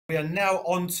We are now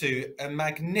on to a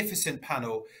magnificent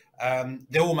panel.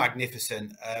 They're all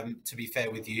magnificent, to be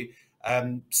fair with you.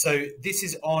 So this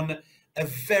is on a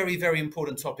very, very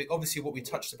important topic. Obviously, what we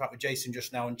touched about with Jason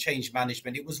just now on change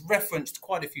management. It was referenced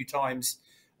quite a few times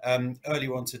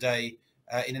earlier on today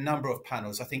in a number of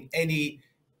panels. I think any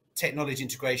technology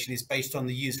integration is based on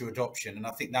the user adoption. And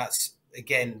I think that's,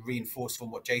 again, reinforced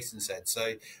from what Jason said.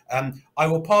 So I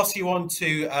will pass you on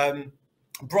to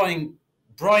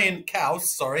Bryan Kaus,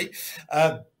 sorry,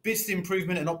 business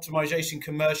improvement and optimization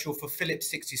commercial for Phillips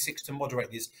 66 to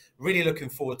moderate this. Really looking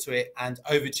forward to it. And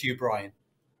over to you, Bryan.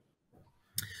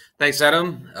 Thanks,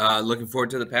 Adam. Looking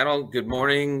forward to the panel. Good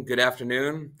morning, good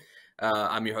afternoon.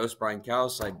 I'm your host, Bryan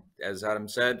Kaus. As Adam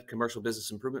said, commercial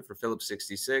business improvement for Phillips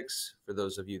 66. For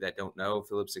those of you that don't know,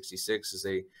 Phillips 66 is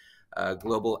a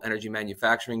global energy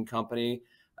manufacturing company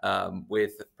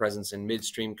with presence in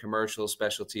midstream, commercial,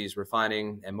 specialties,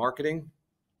 refining, and marketing,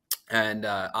 and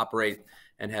operate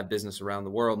and have business around the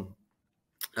world.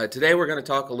 Today, we're going to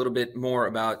talk a little bit more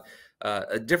about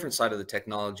a different side of the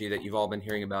technology that you've all been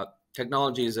hearing about.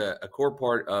 Technology is a core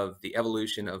part of the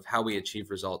evolution of how we achieve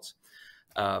results.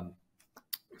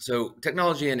 So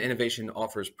technology and innovation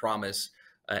offers promise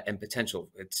and potential.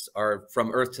 It's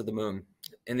from Earth to the moon.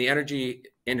 In the energy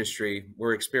industry,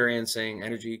 we're experiencing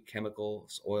energy,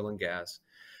 chemicals, oil and gas.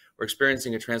 We're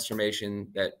experiencing a transformation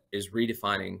that is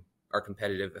redefining our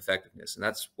competitive effectiveness. And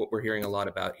that's what we're hearing a lot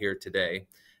about here today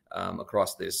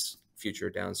across this future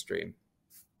downstream.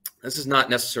 This is not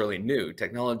necessarily new.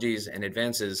 Technologies and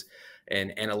advances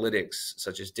in analytics,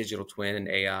 such as digital twin and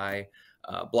AI,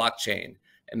 blockchain,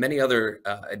 and many other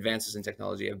advances in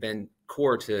technology have been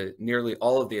core to nearly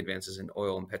all of the advances in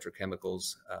oil and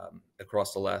petrochemicals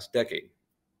across the last decade.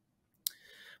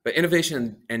 But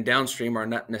innovation and downstream are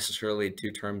not necessarily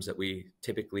two terms that we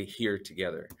typically hear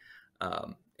together.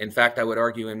 In fact, I would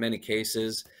argue in many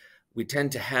cases, we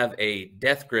tend to have a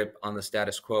death grip on the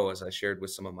status quo, as I shared with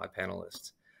some of my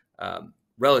panelists.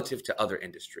 Relative to other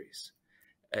industries.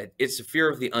 It's a fear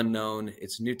of the unknown,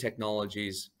 it's new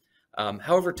technologies.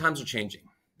 However, times are changing.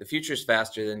 The future is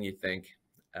faster than you think.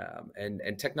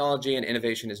 And technology and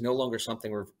innovation is no longer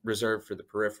something reserved for the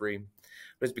periphery,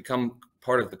 but it's become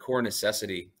part of the core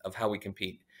necessity of how we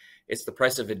compete. It's the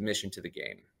price of admission to the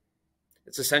game.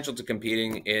 It's essential to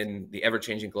competing in the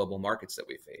ever-changing global markets that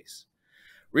we face.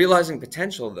 Realizing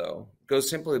potential, though,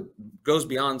 goes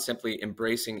beyond simply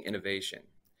embracing innovation.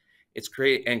 It's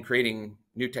creating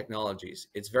new technologies.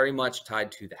 It's very much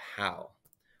tied to the how.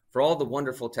 For all the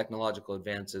wonderful technological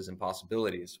advances and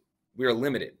possibilities, we are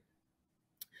limited.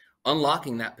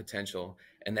 Unlocking that potential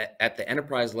and that at the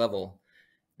enterprise level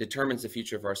determines the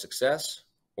future of our success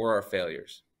or our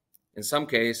failures. In some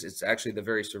cases, it's actually the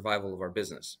very survival of our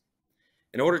business.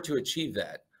 In order to achieve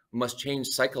that, we must change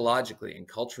psychologically and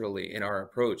culturally in our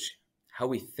approach, how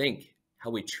we think, how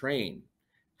we train,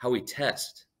 how we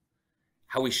test,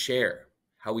 how we share,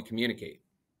 how we communicate.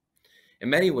 In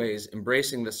many ways,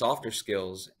 embracing the softer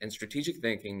skills and strategic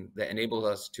thinking that enable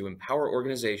us to empower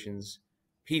organizations,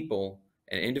 people,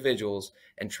 and individuals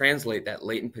and translate that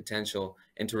latent potential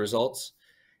into results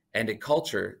and a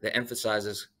culture that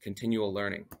emphasizes continual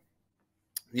learning.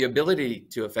 The ability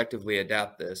to effectively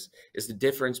adapt this is the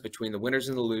difference between the winners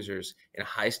and the losers in a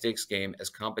high-stakes game as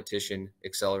competition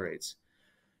accelerates.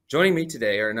 Joining me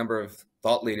today are a number of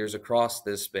thought leaders across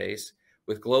this space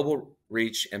with global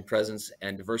reach and presence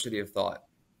and diversity of thought.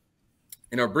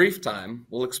 In our brief time,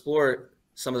 we'll explore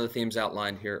some of the themes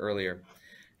outlined here earlier,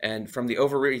 and from the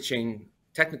overreaching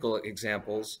technical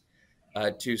examples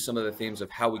to some of the themes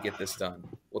of how we get this done.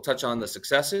 We'll touch on the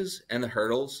successes and the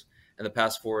hurdles and the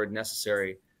path forward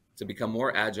necessary to become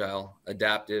more agile,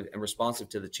 adaptive, and responsive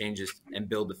to the changes and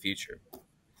build the future.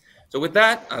 So with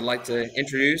that, I'd like to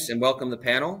introduce and welcome the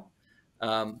panel.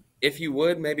 If you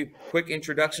would, maybe quick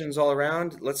introductions all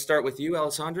around. Let's start with you,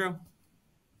 Alessandro.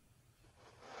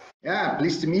 Yeah,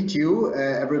 pleased to meet you,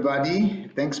 everybody.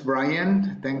 Thanks,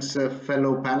 Bryan. Thanks,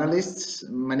 fellow panelists.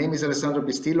 My name is Alessandro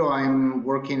Pistillo. I'm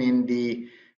working in the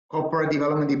corporate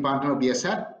development department of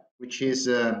BASF, which is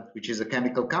a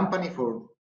chemical company for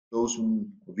those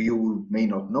of you who may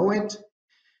not know it.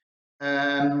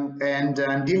 And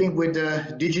I'm dealing with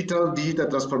digital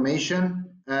transformation.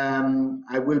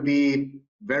 I will be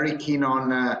very keen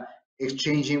on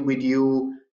exchanging with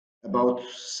you about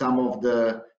some of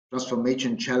the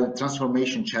transformation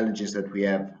challenges that we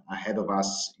have ahead of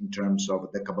us in terms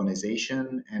of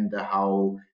decarbonization and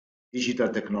how digital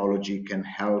technology can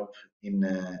help in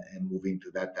moving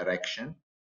to that direction.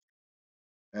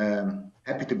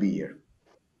 Happy to be here.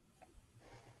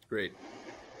 Great.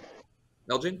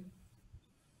 Elgin?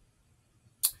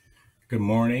 Good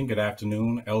morning, good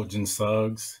afternoon, Elgin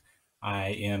Suggs. I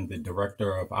am the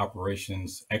Director of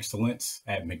Operations Excellence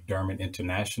at McDermott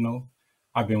International.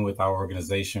 I've been with our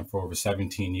organization for over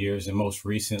 17 years, and most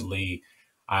recently,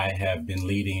 I have been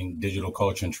leading digital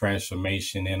culture and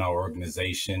transformation in our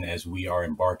organization as we are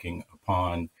embarking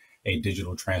upon a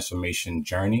digital transformation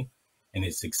journey. And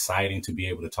it's exciting to be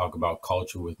able to talk about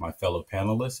culture with my fellow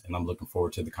panelists, and I'm looking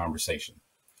forward to the conversation.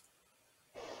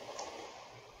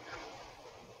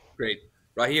 Great.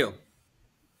 Raahil.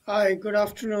 Hi, good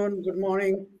afternoon, good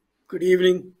morning, good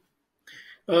evening.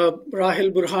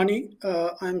 Raahil Burhaani,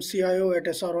 I'm CIO at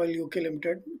Essar Oil UK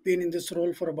Limited. Been in this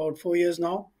role for about 4 years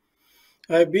now.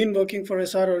 I've been working for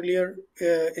Essar earlier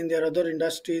in their other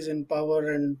industries in power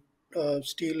and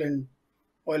steel and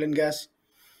oil and gas.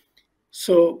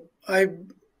 So I've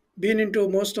been into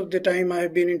most of the time,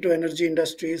 I've been into energy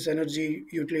industries, energy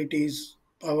utilities,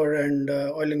 power and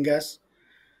oil and gas,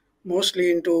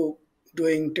 mostly into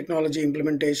doing technology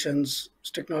implementations,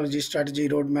 technology strategy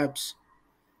roadmaps.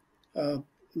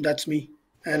 That's me,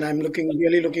 and I'm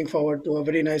really looking forward to a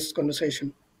very nice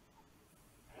conversation.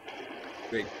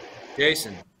 Great.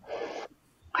 Jason.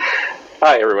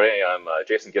 Hi, everybody. I'm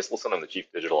Jason Gislason. I'm the Chief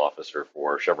Digital Officer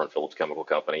for Chevron Phillips Chemical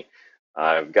Company.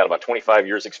 I've got about 25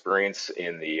 years experience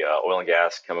in the oil and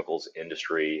gas chemicals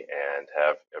industry and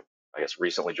have, I guess,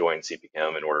 recently joined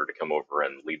CPChem in order to come over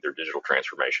and lead their digital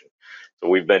transformation. So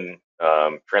we've been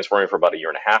transforming for about 1.5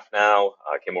 years now.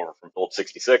 I came over from Phillips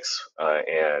 66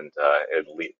 and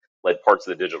led parts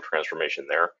of the digital transformation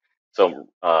there. So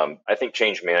I think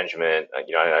change management,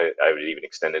 I would even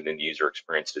extend it into user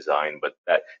experience design, but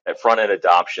that front end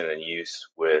adoption and use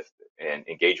with and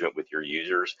engagement with your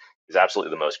users is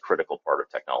absolutely the most critical part of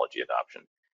technology adoption.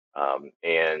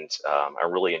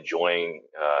 I'm really enjoying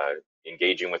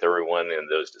engaging with everyone in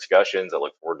those discussions. I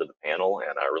look forward to the panel,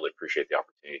 and I really appreciate the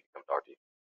opportunity to come talk to you.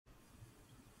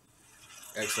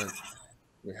 Excellent.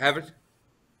 Haavard?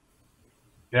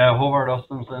 Yeah, Haavard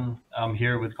Oestensen. I'm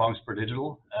here with Kongsberg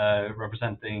Digital,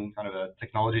 representing kind of a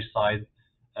technology side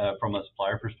from a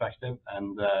supplier perspective.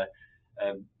 And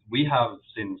we have,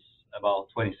 since about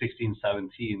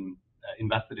 2016-17,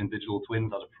 invested in digital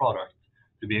twins as a product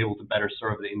to be able to better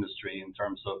serve the industry in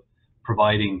terms of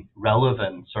providing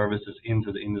relevant services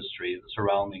into the industry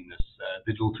surrounding this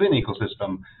digital twin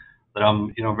ecosystem that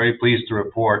I'm very pleased to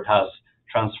report has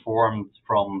transformed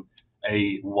from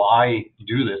a why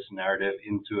do this narrative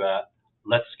into a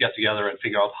let's get together and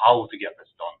figure out how to get this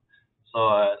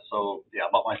done. So yeah,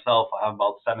 about myself, I have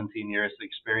about 17 years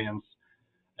experience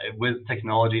with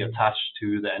technology attached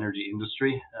to the energy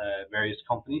industry, various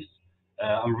companies.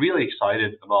 I'm really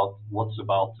excited about what's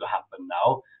about to happen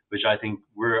now, which I think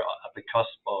we're at the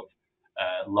cusp of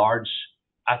large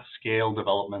at-scale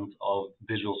development of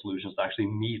digital solutions to actually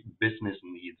meet business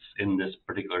needs in this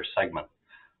particular segment.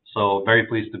 So very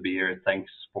pleased to be here.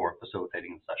 Thanks for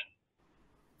facilitating the session.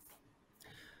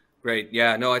 Great.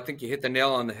 Yeah, no, I think you hit the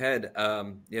nail on the head.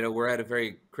 We're at a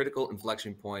very critical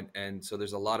inflection point, and so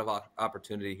there's a lot of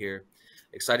opportunity here.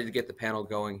 Excited to get the panel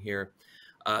going here.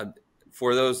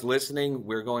 For those listening,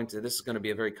 this is going to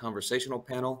be a very conversational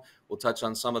panel. We'll touch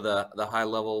on some of the high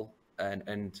level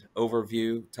and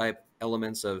overview type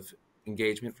elements of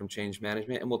engagement from change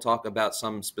management, and we'll talk about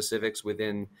some specifics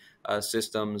within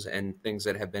systems and things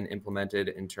that have been implemented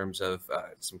in terms of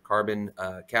some carbon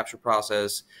capture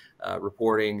process,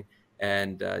 reporting,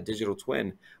 and digital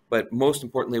twin. But most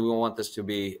importantly, we want this to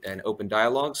be an open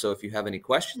dialogue. So if you have any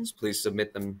questions, please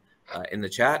submit them in the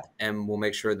chat, and we'll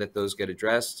make sure that those get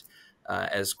addressed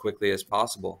as quickly as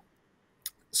possible.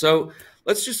 So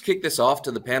let's just kick this off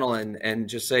to the panel and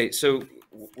just say, so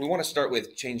we want to start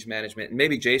with change management. And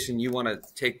maybe, Jason, you want to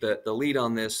take the lead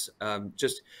on this.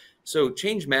 So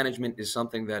change management is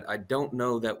something that I don't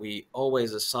know that we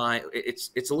always assign.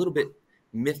 It's a little bit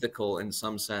mythical in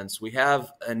some sense. We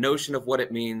have a notion of what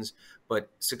it means, but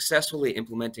successfully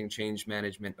implementing change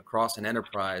management across an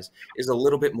enterprise is a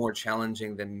little bit more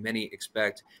challenging than many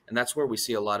expect. And that's where we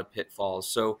see a lot of pitfalls.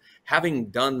 So having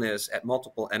done this at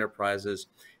multiple enterprises,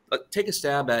 take a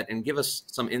stab at and give us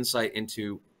some insight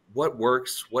into what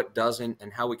works, what doesn't,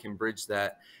 and how we can bridge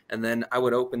that. And then I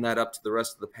would open that up to the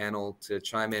rest of the panel to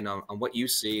chime in on what you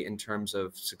see in terms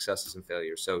of successes and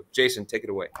failures. So Jason, take it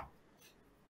away.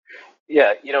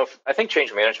 Yeah, I think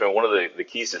change management, one of the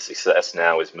keys to success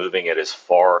now is moving it as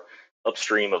far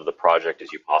upstream of the project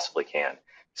as you possibly can.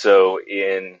 So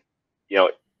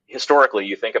historically,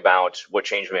 you think about what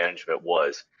change management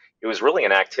was. It was really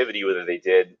an activity that they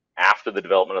did after the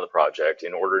development of the project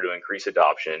in order to increase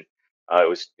adoption. It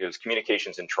was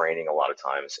communications and training a lot of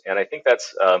times. And I think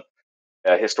that's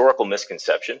a historical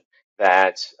misconception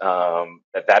that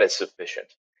is sufficient.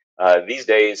 These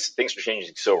days, things are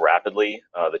changing so rapidly.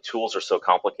 The tools are so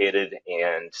complicated,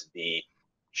 and the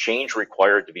change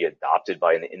required to be adopted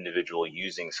by an individual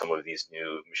using some of these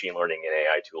new machine learning and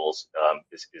AI tools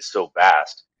is so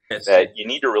vast that you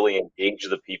need to really engage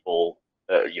the people,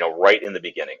 right in the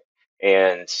beginning.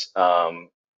 And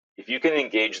if you can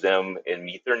engage them and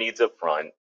meet their needs up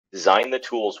front, design the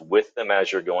tools with them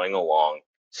as you're going along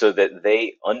so that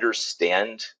they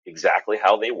understand exactly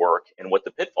how they work and what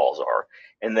the pitfalls are,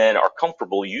 and then are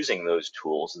comfortable using those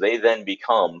tools, they then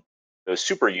become those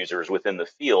super users within the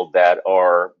field that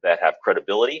have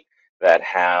credibility, that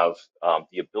have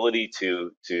the ability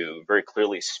to very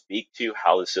clearly speak to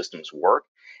how the systems work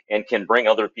and can bring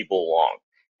other people along.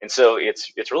 And so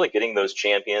it's really getting those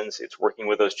champions, it's working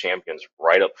with those champions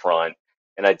right up front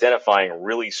and identifying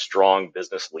really strong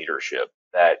business leadership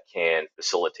that can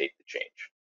facilitate the change.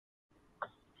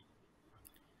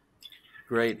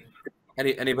 Great.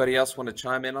 Anybody else want to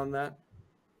chime in on that?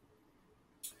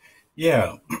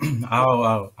 Yeah,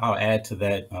 I'll add to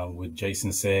that what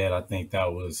Jason said. I think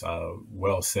that was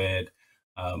well said.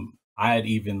 I'd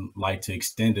even like to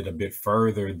extend it a bit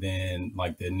further than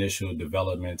like the initial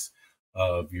developments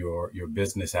of your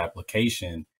business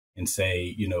application and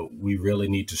say, we really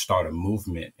need to start a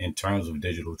movement in terms of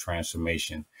digital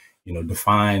transformation.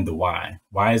 Define the why.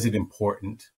 Why is it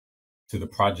important to the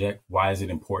project? Why is it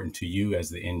important to you as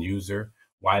the end user?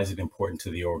 Why is it important to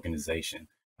the organization?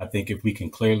 I think if we can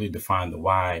clearly define the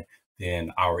why,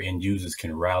 then our end users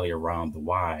can rally around the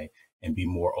why and be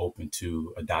more open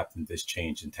to adopting this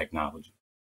change in technology.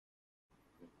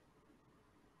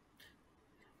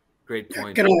 Great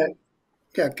point. Can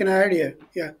I add here?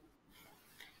 Yeah.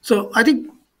 So I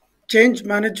think change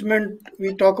management,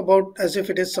 we talk about as if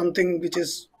it is something which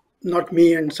is not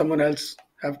me and someone else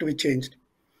have to be changed.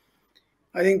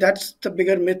 I think that's the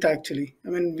bigger myth, actually. I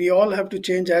mean, we all have to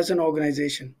change as an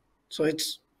organization. So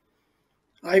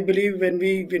I believe when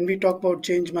we talk about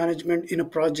change management in a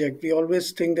project, we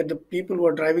always think that the people who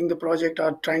are driving the project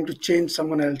are trying to change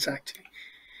someone else, actually.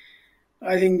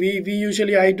 I think we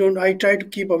usually, I try to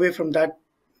keep away from that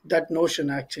notion,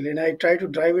 actually. And I try to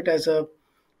drive it as a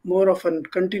more of a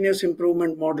continuous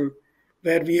improvement model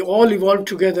where we all evolve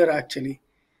together, actually.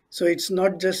 So it's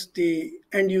not just the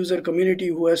end user community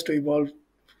who has to evolve.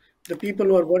 The people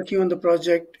who are working on the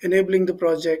project, enabling the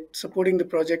project, supporting the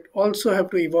project also have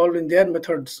to evolve in their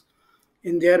methods,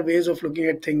 in their ways of looking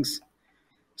at things.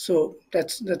 So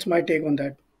that's my take on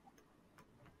that.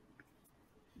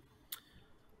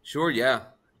 Sure, yeah.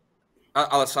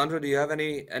 Alessandro, do you have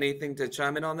anything to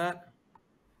chime in on that?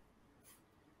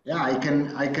 Yeah, I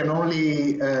can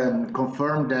only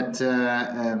confirm that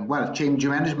well, change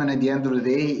management at the end of the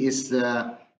day is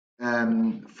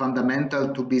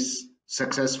fundamental to be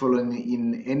successful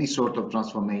in any sort of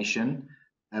transformation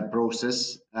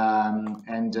process,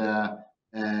 and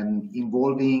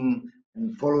involving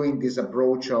and following this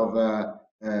approach of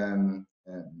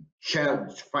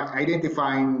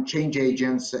identifying change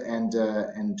agents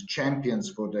and champions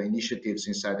for the initiatives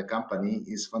inside the company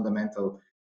is fundamental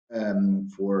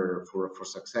for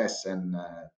success and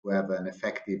to have an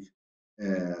effective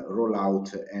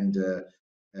rollout and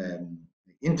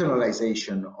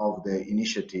internalization of the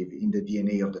initiative in the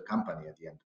DNA of the company at the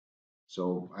end.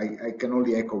 So I can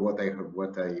only echo what I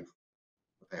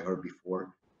heard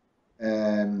before.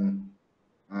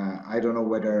 I don't know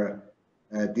whether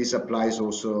this applies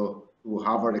also to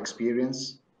Haavard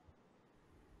experience.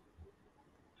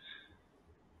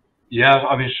 Yeah,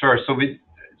 I mean, sure.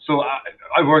 So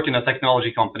I work in a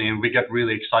technology company, and we get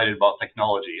really excited about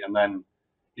technology. And then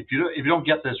if you don't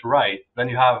get this right, then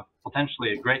you have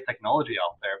potentially a great technology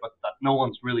out there, but that no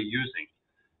one's really using.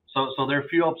 So there are a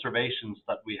few observations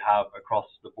that we have across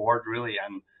the board, really.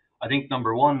 And I think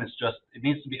number one is just it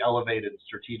needs to be elevated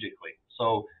strategically.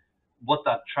 So what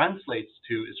that translates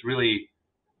to is really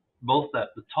both the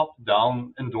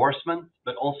top-down endorsement,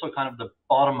 but also kind of the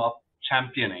bottom-up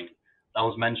championing that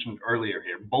was mentioned earlier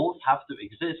here. Both have to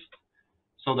exist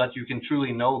so that you can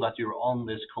truly know that you're on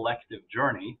this collective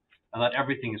journey and that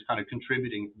everything is kind of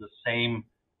contributing to the same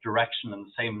direction and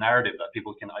the same narrative that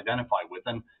people can identify with.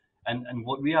 And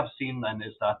what we have seen then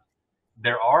is that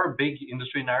there are big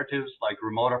industry narratives like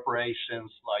remote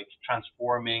operations, like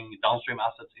transforming downstream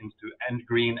assets into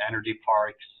green energy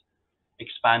parks,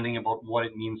 expanding about what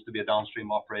it means to be a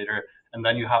downstream operator. And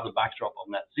then you have the backdrop of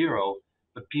net zero,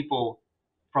 but people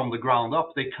from the ground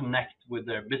up, they connect with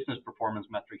their business performance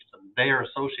metrics that they are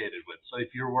associated with. So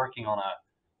if you're working on a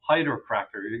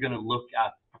hydrocracker, you're going to look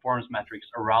at performance metrics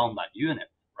around that unit,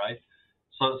 right?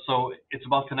 So it's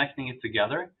about connecting it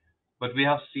together, but we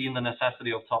have seen the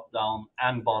necessity of top down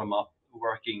and bottom up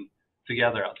working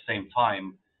together at the same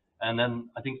time. And then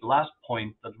I think the last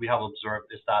point that we have observed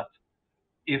is that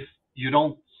if you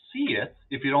don't see it,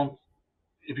 if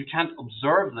you can't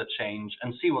observe the change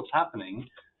and see what's happening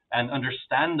and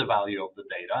understand the value of the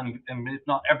data, and if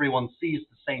not everyone sees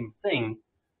the same thing,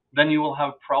 then you will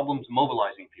have problems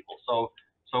mobilizing people.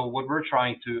 So what we're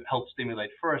trying to help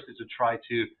stimulate first is to try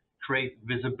to create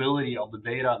visibility of the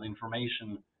data and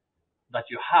information that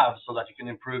you have so that you can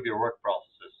improve your work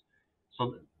processes.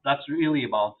 So that's really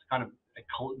about kind of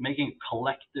making a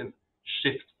collective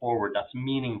shift forward that's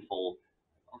meaningful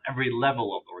on every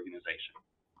level of the organization.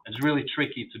 It's really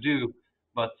tricky to do,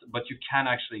 but you can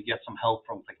actually get some help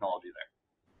from technology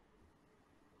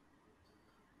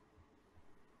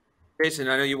there. Jason,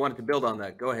 I know you wanted to build on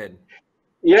that. Go ahead.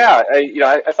 Yeah,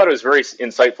 I thought it was very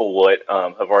insightful what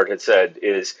Haavard had said.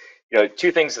 Is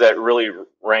two things that really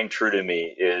rang true to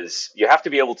me is you have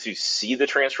to be able to see the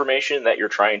transformation that you're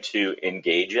trying to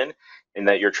engage in and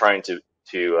that you're trying to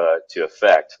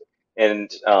affect,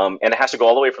 and it has to go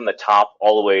all the way from the top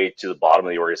all the way to the bottom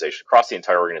of the organization, across the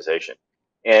entire organization.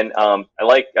 And I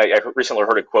recently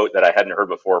heard a quote that I hadn't heard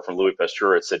before from Louis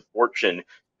Pasteur. It said, "Fortune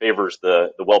favors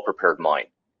the well-prepared mind."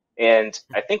 And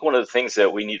I think one of the things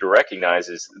that we need to recognize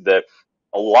is that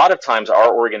a lot of times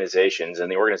our organizations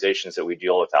and the organizations that we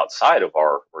deal with outside of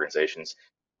our organizations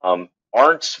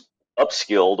aren't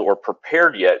upskilled or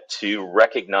prepared yet to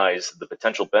recognize the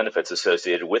potential benefits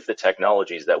associated with the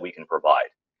technologies that we can provide.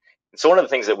 And so one of the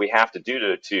things that we have to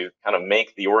do to kind of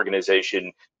make the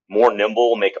organization more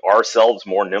nimble, make ourselves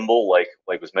more nimble, like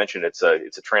was mentioned, it's a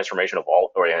transformation of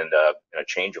all and a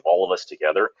change of all of us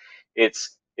together.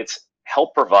 It's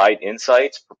help provide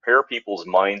insights, prepare people's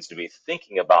minds to be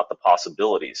thinking about the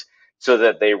possibilities so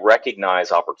that they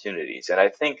recognize opportunities. And I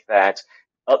think that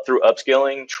through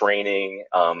upskilling, training,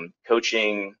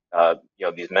 coaching,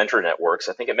 these mentor networks,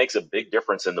 I think it makes a big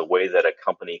difference in the way that a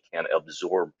company can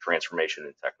absorb transformation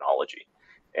in technology.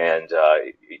 And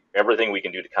everything we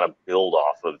can do to kind of build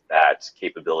off of that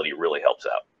capability really helps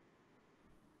out.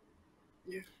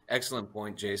 Yeah. Excellent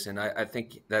point, Jason. I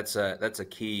think that's a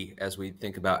key as we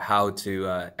think about how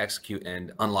to execute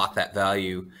and unlock that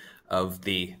value of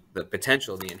the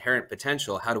potential, the inherent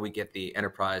potential. How do we get the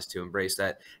enterprise to embrace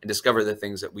that and discover the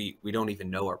things that we don't even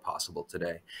know are possible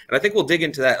today? And I think we'll dig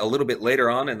into that a little bit later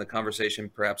on in the conversation,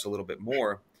 perhaps a little bit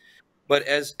more. But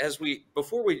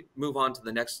before we move on to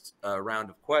the next round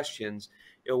of questions,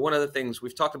 one of the things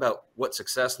we've talked about what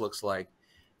success looks like.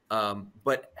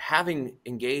 But having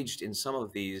engaged in some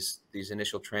of these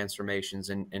initial transformations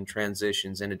and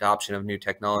transitions and adoption of new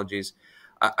technologies,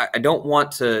 I don't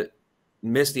want to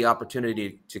miss the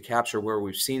opportunity to capture where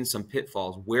we've seen some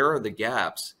pitfalls. Where are the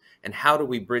gaps, and how do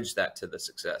we bridge that to the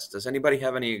success? Does anybody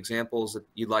have any examples that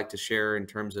you'd like to share in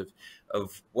terms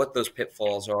of what those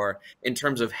pitfalls are, in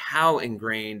terms of how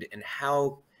ingrained and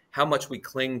how much we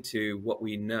cling to what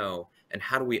we know, and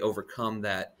how do we overcome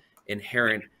that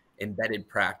inherent embedded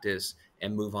practice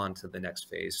and move on to the next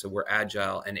phase so we're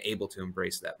agile and able to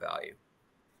embrace that value?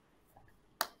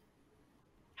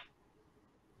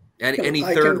 Any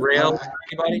third rail?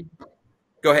 Anybody?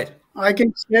 Go ahead. I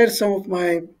can share some of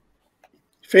my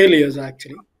failures,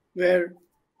 actually, where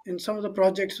in some of the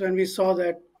projects when we saw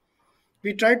that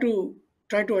we try to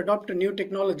adopt a new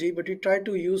technology, but we try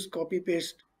to use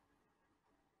copy-paste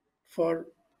for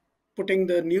putting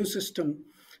the new system,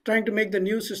 trying to make the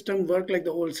new system work like the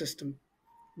old system,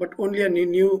 but only on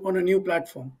a new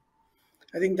platform.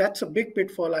 I think that's a big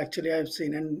pitfall, actually, I've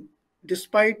seen. And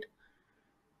despite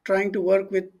trying to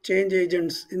work with change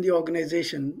agents in the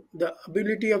organization, the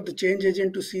ability of the change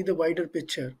agent to see the wider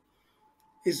picture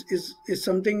is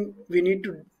something we need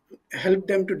to help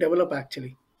them to develop,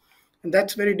 actually. And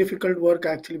that's very difficult work,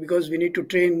 actually, because we need to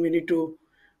train, we need to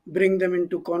bring them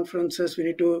into conferences, we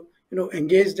need to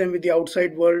engage them with the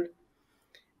outside world.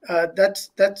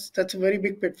 That's a very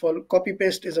big pitfall. Copy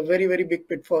paste is a very, very big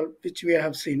pitfall which we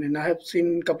have seen, and I have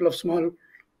seen a couple of small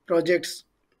projects.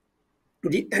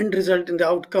 The end result and the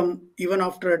outcome, even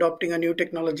after adopting a new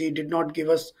technology, did not give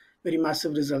us very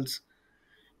massive results.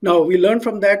 Now we learn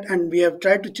from that, and we have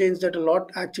tried to change that a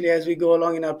lot, actually, as we go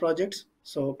along in our projects.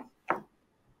 So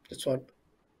that's what.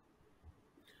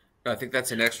 I think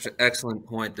that's an excellent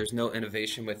point. There's no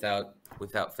innovation without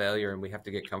failure, and we have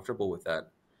to get comfortable with that,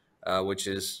 which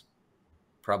is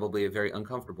probably very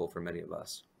uncomfortable for many of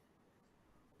us.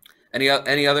 Any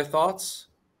other thoughts?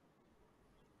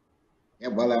 Yeah,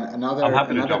 well,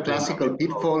 another classical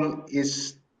pitfall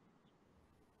is.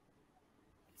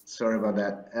 Sorry about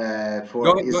that.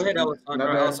 Go ahead,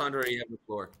 Alessandro. Alessandro, you have the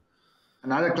floor.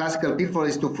 Another classical pitfall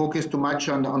is to focus too much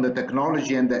on the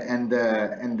technology and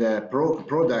the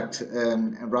product,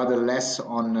 and rather less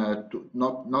on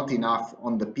not enough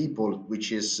on the people,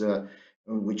 which is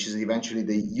eventually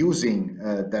the using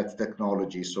that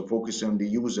technology. So focus on the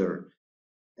user,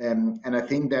 and I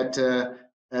think that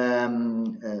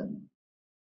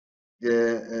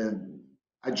the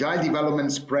agile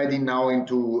development spreading now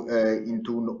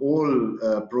into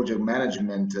all project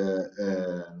management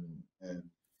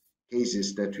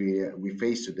cases that we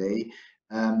face today.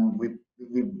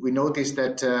 We noticed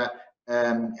that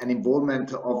an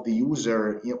involvement of the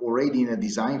user already in a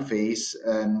design phase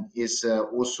is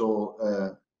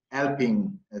also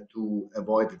helping to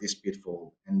avoid this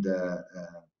pitfall and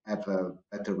have a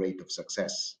better rate of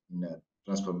success in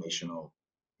transformational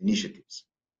initiatives.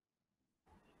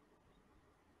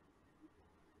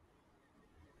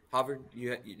 Haavard,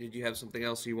 did you have something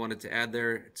else you wanted to add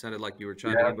there? It sounded like you were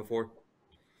chiming in before.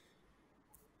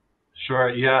 Sure,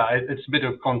 yeah, it's a bit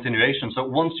of continuation. So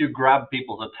once you grab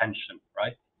people's attention,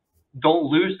 right, don't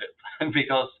lose it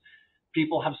because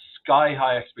people have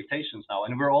sky-high expectations now,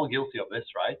 and we're all guilty of this,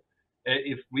 right?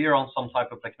 If we are on some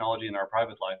type of technology in our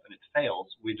private life and it fails,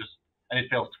 and it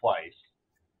fails twice,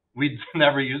 we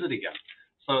never use it again.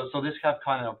 So this have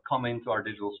kind of come into our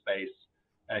digital space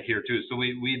here too. So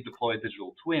we deploy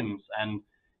digital twins, and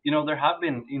there have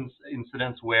been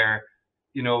incidents where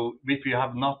if you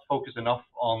have not focused enough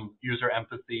on user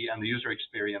empathy and the user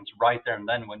experience right there and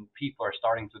then, when people are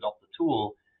starting to adopt the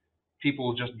tool, people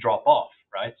will just drop off,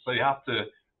 right? So you have to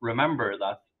remember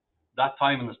that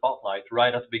time in the spotlight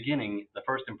right at the beginning, the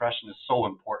first impression is so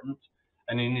important,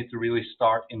 and you need to really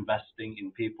start investing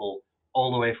in people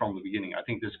all the way from the beginning. I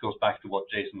think this goes back to what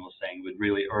Jason was saying with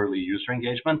really early user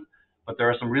engagement, but there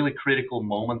are some really critical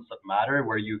moments that matter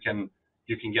where you can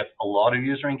get a lot of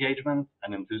user engagement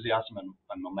and enthusiasm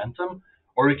and momentum,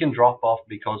 or you can drop off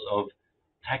because of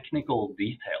technical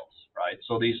details, right?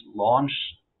 So these launch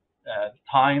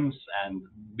times and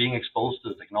being exposed to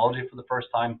the technology for the first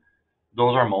time,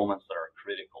 those are moments that are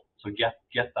critical. So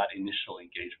get that initial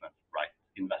engagement right,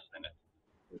 invest in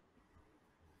it.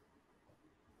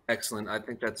 Excellent. I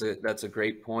think that's a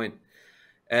great point.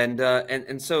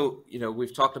 And so,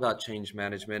 we've talked about change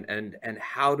management and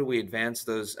how do we advance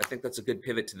those? I think that's a good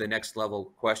pivot to the next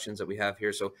level questions that we have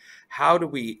here. So how do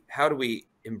we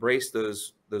embrace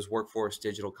those workforce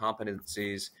digital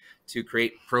competencies to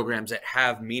create programs that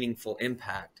have meaningful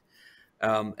impact?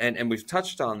 And we've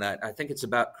touched on that. I think it's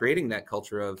about creating that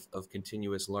culture of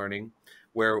continuous learning,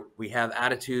 where we have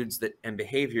attitudes and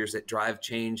behaviors that drive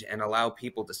change and allow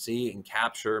people to see and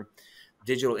capture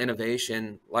digital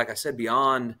innovation, like I said,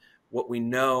 beyond what we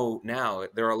know now.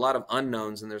 There are a lot of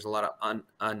unknowns, and there's a lot of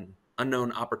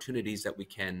unknown opportunities that we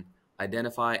can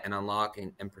identify and unlock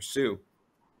and pursue.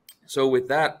 So with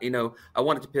that, I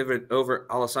wanted to pivot over.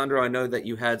 Alessandro, I know that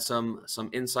you had some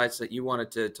insights that you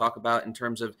wanted to talk about in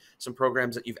terms of some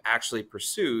programs that you've actually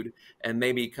pursued, and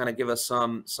maybe kind of give us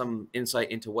some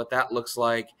insight into what that looks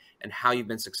like and how you've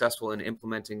been successful in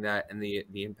implementing that and the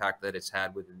impact that it's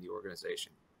had within the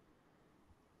organization.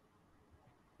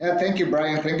 Thank you,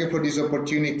 Bryan. Thank you for this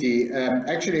opportunity.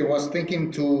 Actually, I was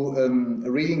thinking to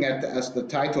reading as the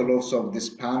title also of this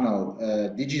panel,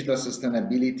 Digital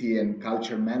Sustainability and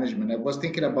Culture Management. I was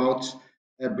thinking about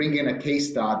bringing a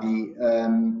case study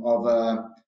of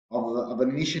an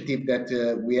initiative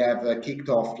that we have kicked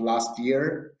off last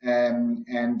year, and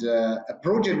a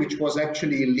project which was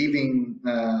actually living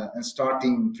and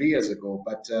starting 3 years ago,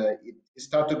 but it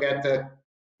started to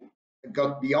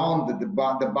got beyond the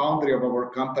boundary of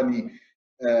our company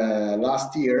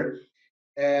last year,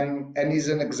 and is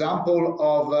an example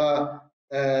of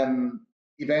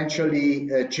eventually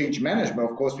change management.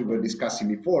 Of course, we were discussing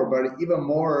before, but even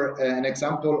more an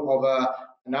example of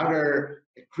another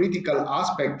critical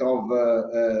aspect of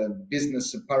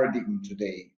business paradigm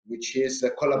today, which is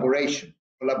collaboration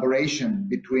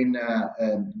between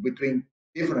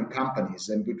different companies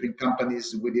and between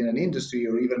companies within an industry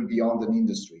or even beyond an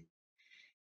industry.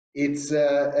 It's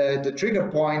the trigger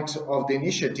point of the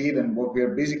initiative, and what we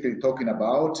are basically talking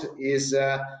about is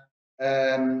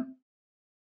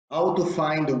how to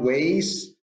find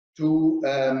ways to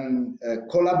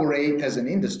collaborate as an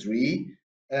industry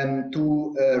and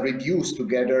to reduce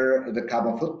together the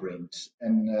carbon footprint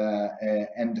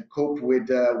and cope with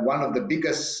one of the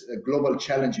biggest global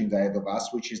challenges ahead of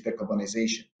us, which is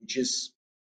decarbonization, which is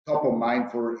top of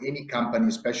mind for any company,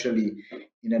 especially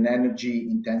in an energy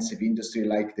intensive industry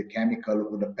like the chemical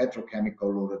or the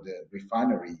petrochemical or the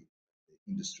refinery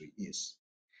industry is.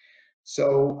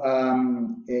 So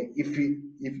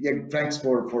thanks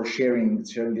for sharing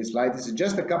this slide. This is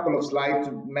just a couple of slides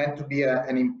meant to be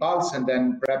an impulse and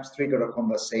then perhaps trigger a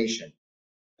conversation.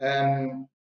 The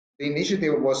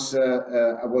initiative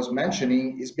I was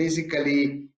mentioning is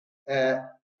basically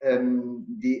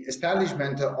the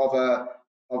establishment of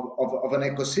an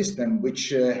ecosystem which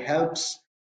helps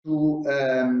to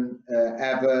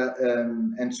have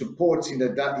and supports in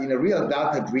a real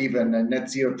data-driven net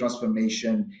zero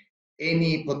transformation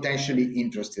any potentially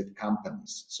interested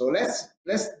companies. So let's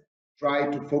try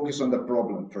to focus on the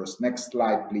problem first. Next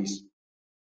slide, please.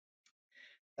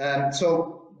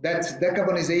 So that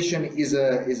decarbonization is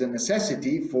a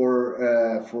necessity for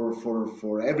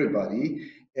everybody.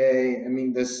 I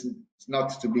mean, this is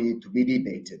not to be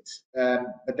debated.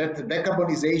 But that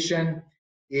decarbonization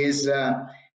is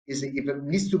it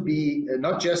needs to be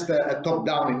not just a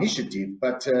top-down initiative,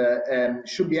 but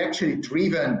should be actually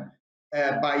driven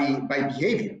by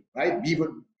behavior, right?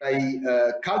 By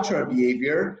cultural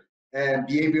behavior and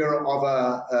behavior of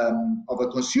a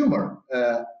consumer.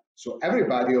 So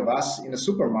everybody of us in a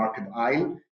supermarket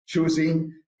aisle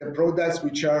choosing the products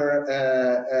which are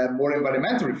more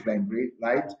environmentally friendly,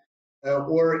 right?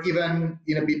 Or even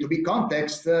in a B2B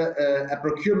context, a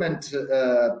procurement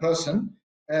person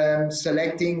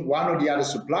selecting one or the other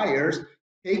suppliers,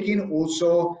 taking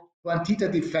also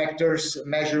quantitative factors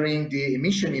measuring the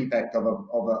emission impact of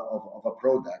a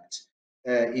product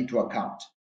into account.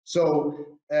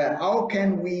 So how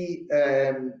can we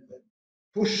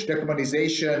push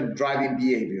decarbonization driving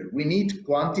behavior? We need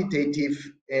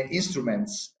quantitative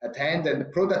instruments at hand, and the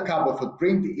product carbon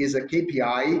footprint is a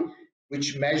KPI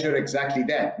which measure exactly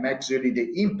that, measure the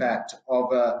impact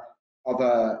of a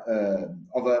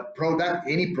product,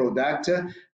 any product,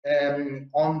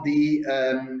 on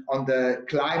the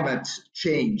climate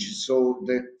change. So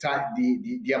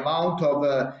the amount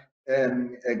of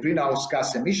greenhouse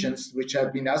gas emissions which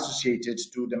have been associated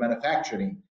to the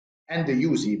manufacturing and the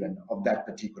use even of that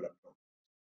particular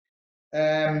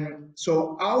product.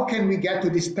 So how can we get to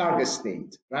this target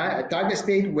state, right? A target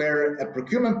state where a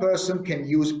procurement person can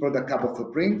use product carbon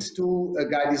footprint to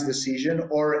guide his decision,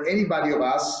 or anybody of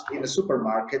us in a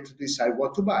supermarket to decide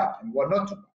what to buy and what not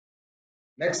to buy.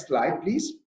 Next slide,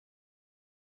 please.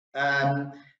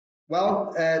 Then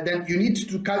you need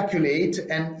to calculate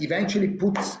and eventually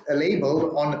put a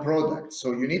label on a product.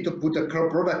 So you need to put a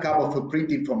product carbon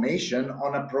footprint information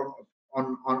on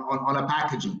a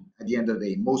packaging at the end of the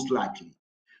day, most likely,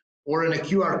 or in a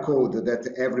QR code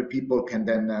that every people can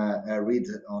then read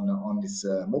on this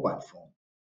mobile phone.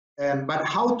 But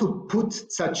how to put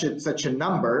such a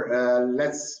number?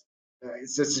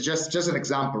 It's just an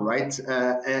example, right?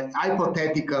 A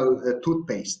hypothetical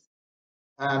toothpaste.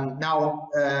 Now,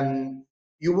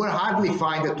 you will hardly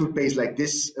find a toothpaste like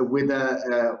this with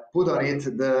put on it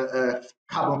the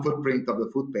carbon footprint of the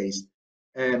toothpaste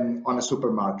on a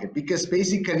supermarket, because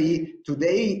basically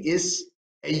today is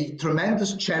a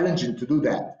tremendous challenge to do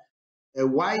that.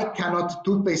 Why cannot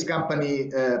toothpaste company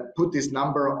put this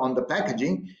number on the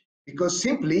packaging? Because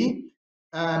simply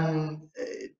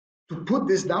to put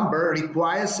this number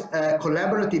requires a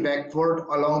collaborative effort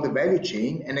along the value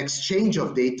chain and exchange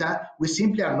of data. We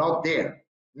simply are not there.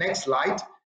 Next slide.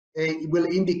 It will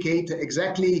indicate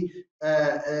exactly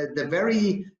the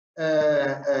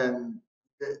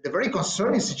very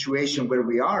concerning situation where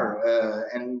we are.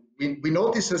 And we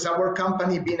notice as our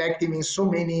company been active in so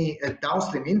many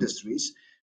downstream industries.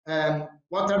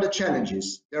 What are the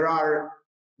challenges? There are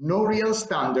no real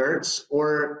standards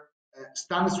or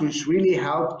standards which really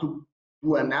help to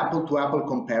do an apple-to-apple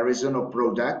comparison of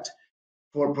product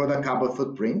for product carbon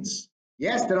footprints.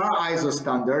 Yes, there are ISO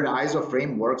standard, ISO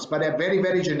frameworks, but they're very,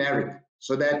 very generic.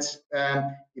 So that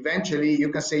eventually you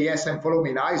can say, yes, I'm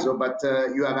following ISO, but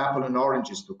you have apple and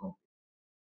oranges to compare.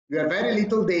 You have very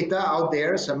little data out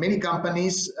there. So many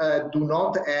companies do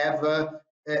not have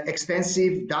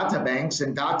extensive data banks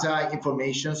and data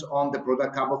informations on the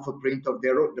product carbon footprint of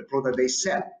the product they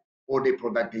sell or the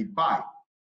product they buy.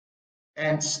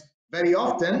 And very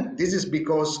often, this is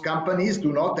because companies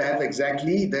do not have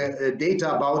exactly the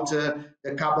data about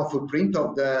the carbon footprint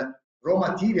of the raw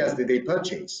materials that they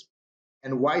purchase.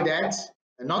 And why that?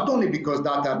 Not only because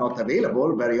data are not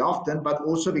available very often, but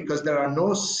also because there are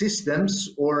no systems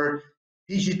or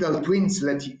digital twins,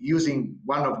 that using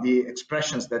one of the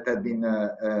expressions that had been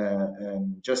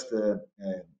just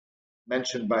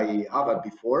mentioned by Haavard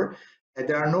before.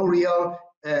 There are no real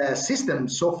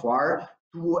systems so far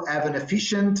to have an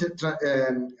efficient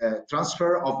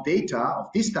transfer of data,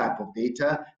 of this type of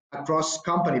data, across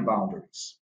company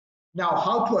boundaries. Now,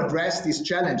 how to address these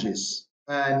challenges?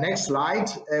 next slide,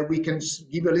 we can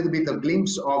give a little bit of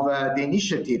glimpse of the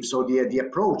initiatives or the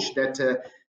approach that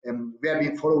we have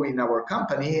been following in our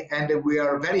company, and we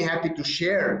are very happy to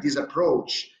share this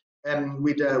approach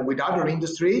with other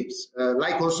industries,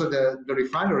 like also the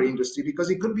refinery industry, because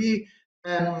it could be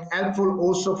helpful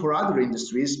also for other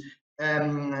industries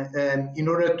in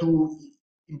order to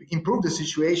improve the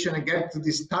situation and get to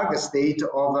this target state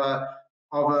of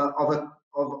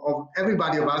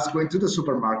everybody of us going to the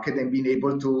supermarket and being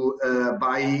able to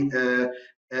buy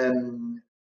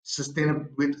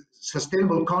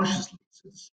sustainable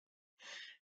consciousness.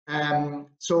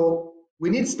 So we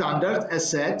need standards, as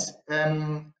said.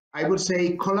 I would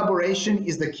say collaboration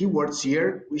is the key words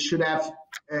here. We should have,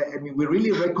 I mean, we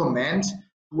really recommend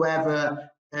to have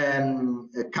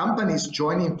companies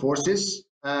joining forces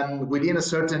within a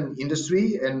certain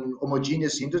industry and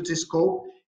homogeneous industry scope,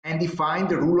 and define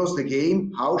the rules of the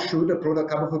game. How should a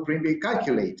product carbon footprint be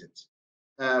calculated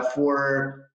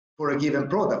for a given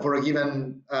product, for a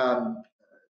given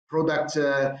product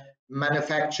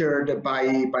manufactured by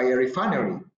a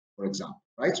refinery, for example,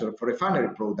 right? So for a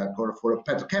refinery product or for a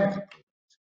petrochemical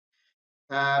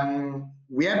product.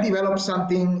 We have developed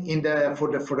something in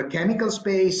for the chemical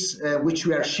space, which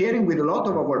we are sharing with a lot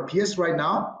of our peers right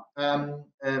now,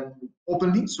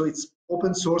 openly. So it's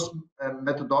open source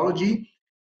methodology,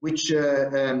 which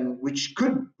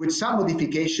could, with some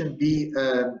modification, be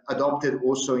adopted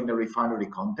also in the refinery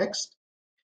context.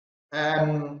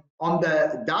 On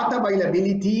the data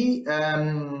availability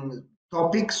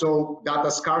topic, so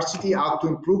data scarcity, how to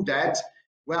improve that?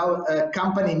 Well, a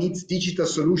company needs digital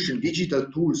solution, digital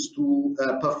tools to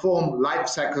perform life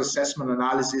cycle assessment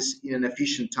analysis in an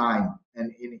efficient time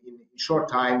and in short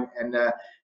time and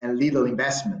little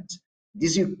investment.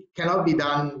 This cannot be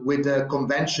done with a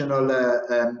conventional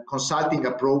consulting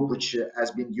approach, which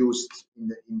has been used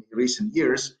in recent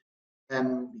years.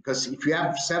 Because if you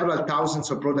have several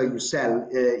thousands of products you sell,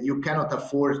 you cannot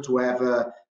afford to have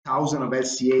 1,000 of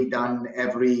LCA done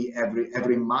every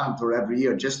month or every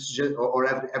year, or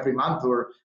every month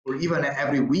or even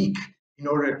every week, in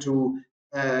order to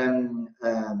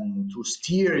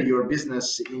steer your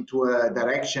business into a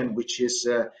direction which is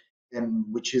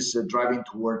driving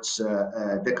towards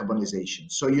decarbonization.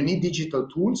 So you need digital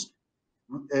tools.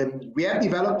 We have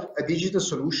developed a digital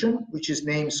solution which is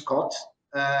named Scott,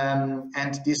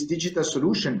 and this digital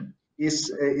solution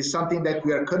is something that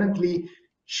we are currently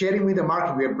sharing with the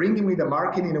market. We are bringing with the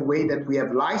market in a way that we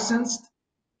have licensed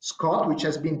Scott, which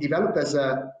has been developed as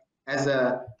an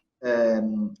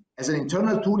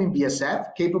internal tool in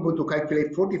BASF, capable to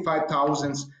calculate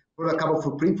 45,000 product carbon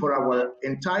footprint for our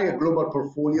entire global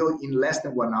portfolio in less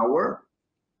than 1 hour.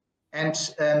 And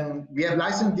we have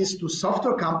licensed this to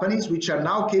software companies, which are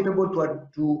now capable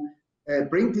to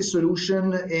bring this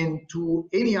solution into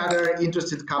any other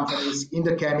interested companies in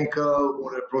the chemical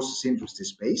or the process industry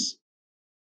space.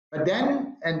 But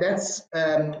then, and that's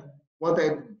what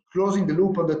I'm closing the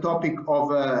loop on the topic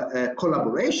of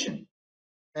collaboration.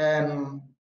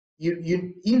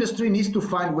 Industry needs to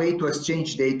find a way to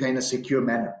exchange data in a secure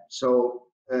manner. So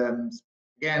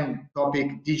again,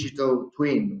 topic digital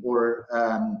twin or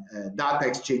data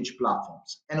exchange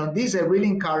platforms. And on this, I really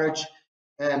encourage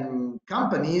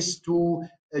companies to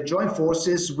join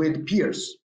forces with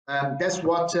peers. That's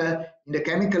what in the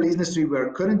chemical industry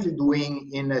we're currently doing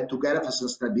in Together for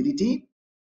Sustainability.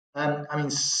 I mean,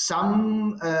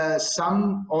 some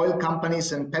oil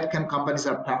companies and petchem companies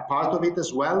are part of it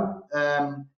as well.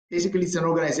 Basically, it's an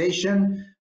organization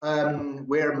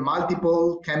where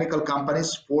multiple chemical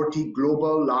companies, 40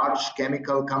 global large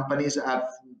chemical companies, have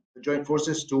joined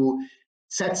forces to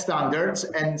set standards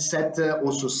and set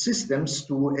also systems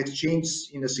to exchange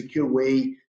in a secure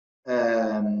way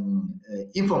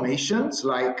informations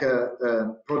like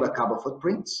product carbon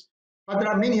footprints. But there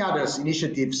are many other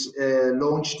initiatives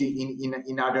launched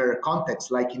in other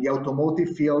contexts, like in the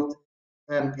automotive field.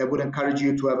 I would encourage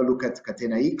you to have a look at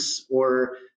Catena X,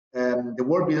 or the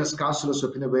World Business Council of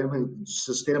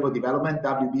Sustainable Development,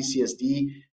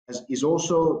 WBCSD, is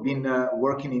also been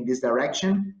working in this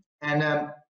direction.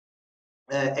 And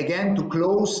again, to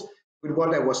close with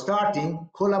what I was starting,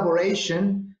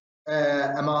 collaboration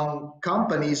among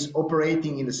companies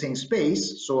operating in the same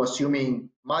space, so assuming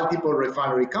multiple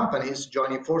refinery companies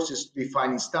joining forces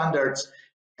defining standards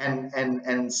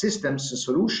and systems and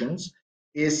solutions,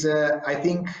 is, I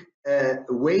think, a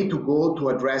way to go to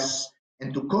address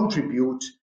and to contribute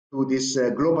to these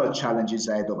global challenges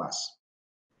ahead of us.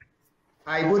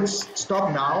 I would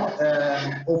stop now,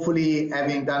 hopefully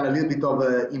having done a little bit of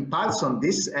an impulse on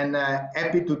this, and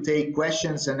happy to take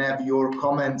questions and have your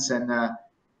comments and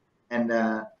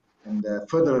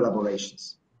further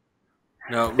elaborations.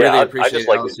 No, really I appreciate just it,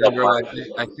 like to jump Alessandro.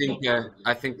 on.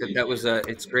 I think that was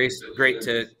it's great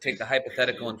to take the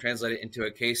hypothetical and translate it into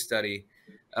a case study.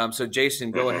 So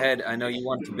Jason, go ahead. I know you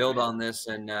wanted to build on this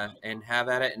and have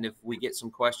at it. And if we get some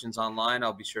questions online,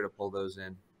 I'll be sure to pull those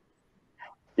in.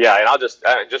 Yeah, and I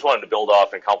just wanted to build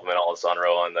off and compliment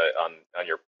Alessandro on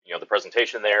your the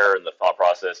presentation there and the thought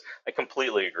process. I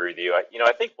completely agree with you.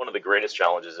 I think one of the greatest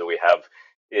challenges that we have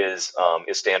is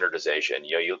standardization.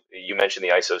 You mentioned the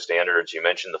ISO standards, you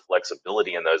mentioned the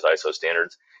flexibility in those ISO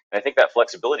standards. And I think that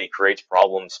flexibility creates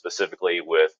problems specifically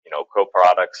with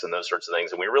co-products and those sorts of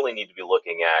things. And we really need to be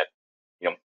looking at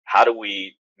how do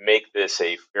we make this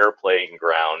a fair playing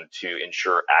ground to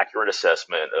ensure accurate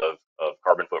assessment of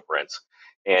carbon footprints,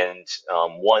 and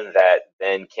one that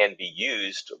then can be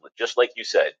used, just like you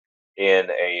said, in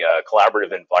a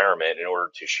collaborative environment in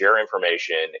order to share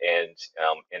information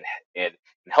and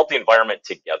help the environment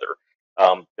together.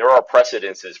 There are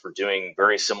precedences for doing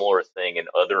very similar thing in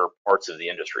other parts of the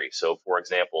industry. So, for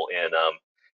example,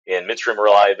 in midstream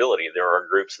reliability, there are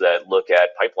groups that look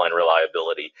at pipeline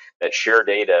reliability that share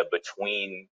data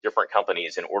between different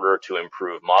companies in order to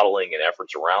improve modeling and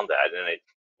efforts around that.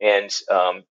 And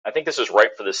I think this is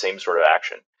ripe for the same sort of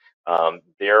action.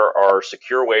 There are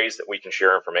secure ways that we can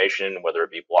share information, whether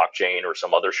it be blockchain or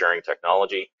some other sharing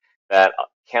technology, that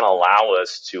can allow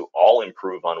us to all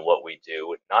improve on what we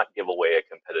do, not give away a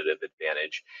competitive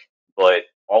advantage, but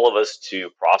all of us to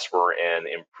prosper and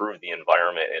improve the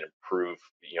environment and improve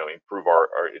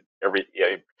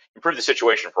the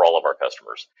situation for all of our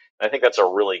customers. And I think that's a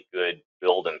really good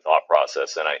build and thought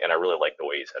process, and I really like the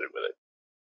way he's headed with it.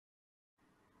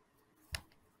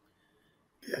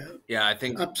 Yeah, I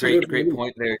think Absolutely. great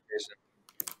point there,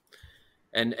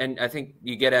 Jason. And I think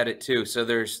you get at it too. So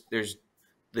there's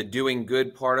the doing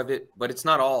good part of it, but it's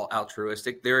not all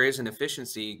altruistic. There is an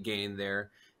efficiency gain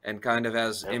there. And kind of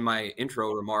as in my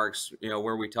intro remarks,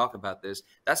 where we talk about this,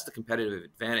 that's the competitive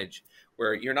advantage,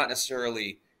 where you're not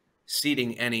necessarily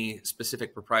ceding any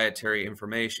specific proprietary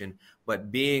information,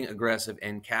 but being aggressive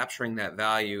and capturing that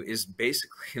value is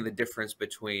basically the difference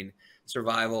between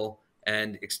survival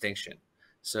and extinction.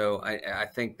 So I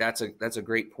think that's a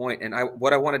great point. And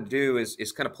what I want to do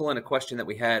is kind of pull in a question that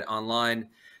we had online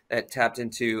that tapped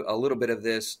into a little bit of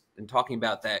this and talking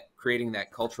about that, creating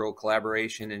that cultural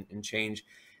collaboration and change.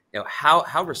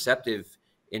 How receptive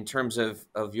in terms of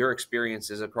your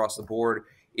experiences across the board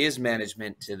is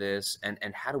management to this, and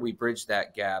how do we bridge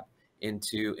that gap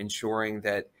into ensuring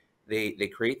that they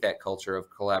create that culture of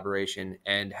collaboration,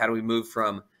 and how do we move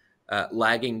from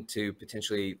lagging to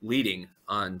potentially leading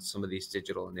on some of these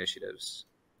digital initiatives?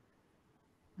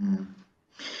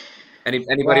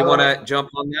 Anybody want to jump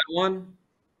on that one?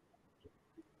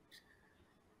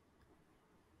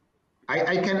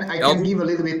 I can give a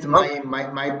little bit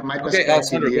my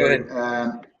perspective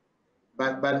here,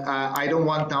 but I don't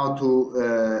want now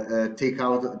to take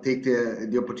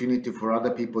the opportunity for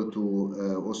other people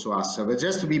to also ask. But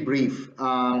just to be brief,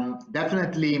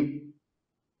 definitely,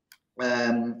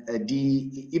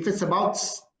 if it's about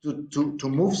to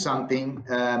move something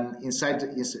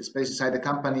especially inside the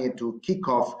company, to kick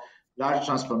off large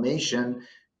transformation,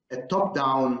 a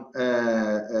top-down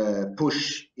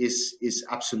push is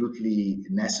absolutely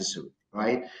necessary,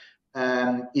 right?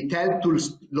 It helped to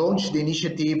launch the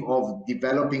initiative of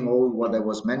developing all what I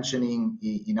was mentioning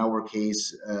in our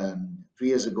case 3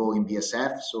 years ago in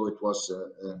BASF. So it was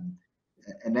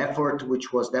an effort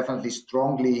which was definitely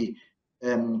strongly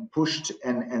pushed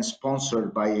and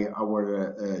sponsored by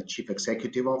our chief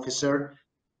executive officer.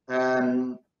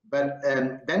 But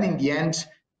then in the end,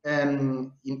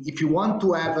 if you want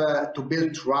to have to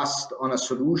build trust on a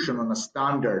solution, on a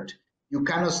standard, you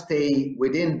cannot stay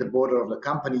within the border of the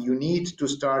company. You need to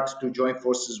start to join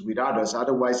forces with others.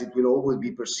 Otherwise, it will always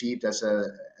be perceived as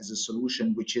a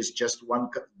solution which is just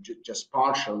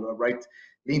partial, right,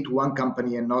 linked to one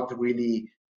company and not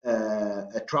really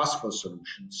a trustful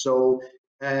solution. So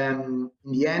in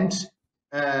the end,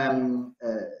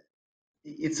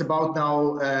 it's about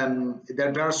now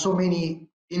there are so many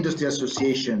industry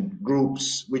association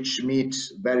groups which meet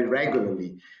very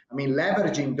regularly. I mean,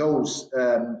 leveraging those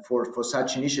for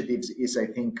such initiatives is, I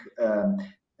think,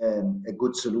 a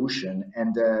good solution.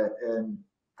 And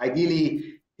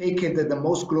ideally, take it the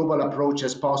most global approach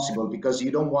as possible, because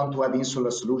you don't want to have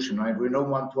insular solution, right? We don't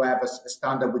want to have a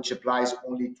standard which applies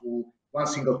only to one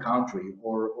single country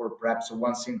or perhaps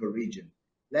one single region.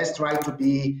 Let's try to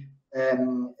be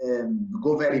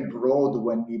go very broad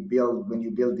when you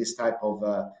build this type of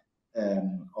a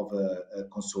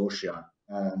consortia.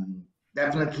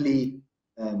 Definitely,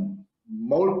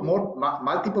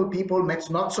 multiple people,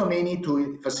 not so many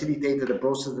to facilitate the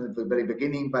process at the very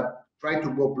beginning, but try to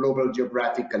go global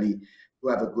geographically to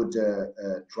have a good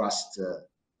trust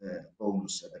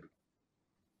bonus at the beginning.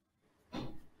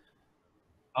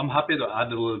 I'm happy to add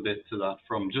a little bit to that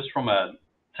from a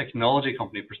technology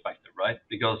company perspective, right?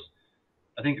 Because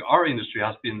I think our industry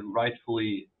has been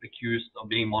rightfully accused of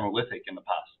being monolithic in the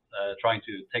past, trying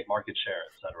to take market share,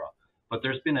 etc. But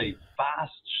there's been a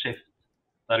vast shift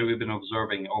that we've been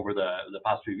observing over the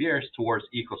past few years towards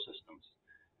ecosystems.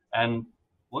 And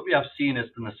what we have seen is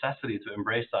the necessity to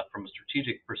embrace that from a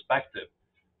strategic perspective,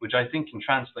 which I think can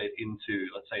translate into,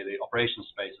 let's say, the operations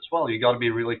space as well. You got to be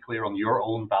really clear on your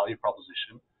own value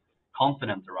proposition,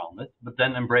 confident around it, but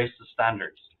then embrace the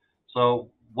standards. So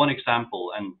one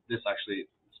example, and this actually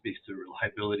speaks to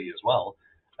reliability as well,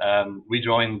 we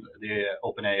joined the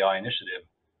OpenAI initiative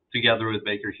together with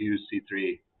Baker Hughes,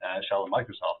 C3, Shell, and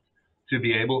Microsoft to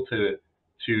be able to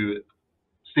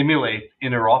stimulate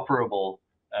interoperable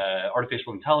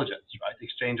artificial intelligence, right?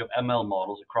 Exchange of ML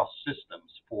models across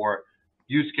systems for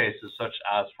use cases such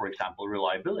as, for example,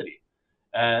 reliability.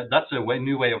 That's a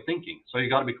new way of thinking. So you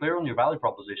got to be clear on your value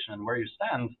proposition and where you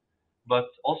stand, but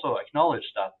also acknowledge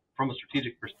that from a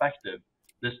strategic perspective,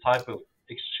 this type of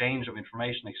exchange of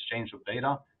information, exchange of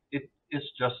data, it is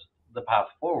just the path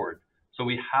forward. So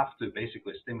we have to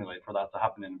basically stimulate for that to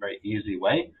happen in a very easy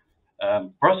way.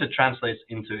 For us, it translates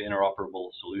into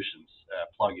interoperable solutions,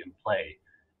 plug and play,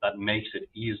 that makes it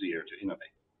easier to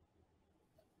innovate.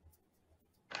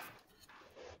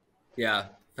 Yeah,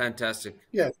 fantastic.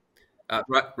 Yeah.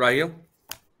 Raahil?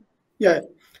 Yeah.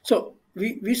 So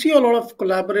we see a lot of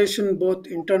collaboration, both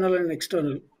internal and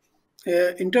external.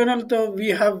 Internal, though, we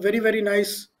have very, very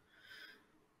nice,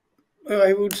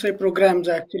 I would say, programs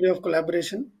actually of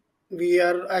collaboration. We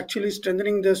are actually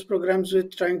strengthening those programs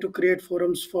with trying to create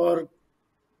forums for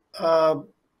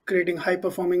creating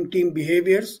high-performing team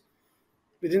behaviors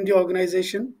within the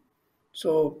organization.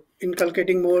 So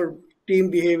inculcating more team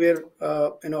behavior,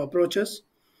 approaches.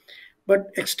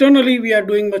 But externally, we are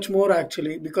doing much more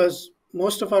actually, because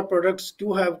most of our products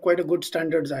do have quite a good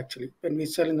standards actually when we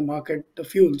sell in the market. The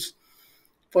fuels,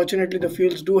 fortunately, the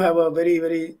fuels do have a very,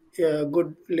 very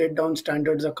good laid down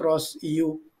standards across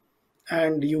EU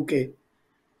and UK.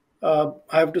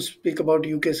 I have to speak about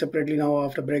UK separately now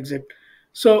after Brexit.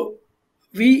 So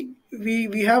we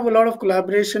have a lot of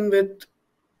collaboration with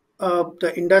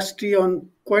the industry on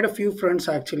quite a few fronts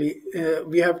actually.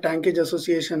 We have Tankage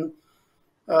Association.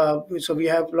 So we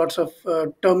have lots of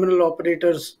terminal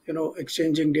operators,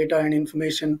 exchanging data and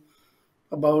information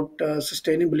about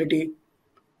sustainability.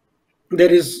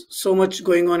 There is so much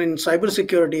going on in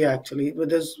cybersecurity actually, but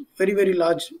there's very, very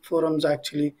large forums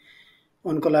actually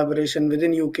on collaboration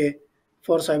within UK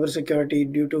for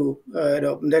cybersecurity due to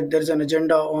that there's an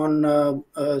agenda on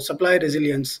supply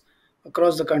resilience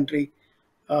across the country,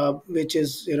 which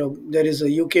is, there is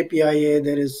a UK PIA,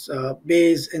 there is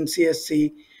BASE,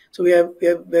 NCSC. So we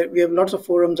have lots of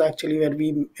forums actually where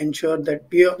we ensure that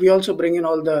we also bring in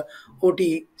all the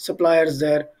OT suppliers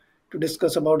there to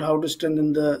discuss about how to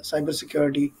strengthen the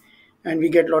cybersecurity, and we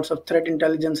get lots of threat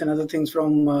intelligence and other things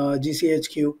from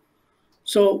GCHQ.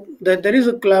 So there is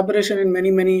a collaboration in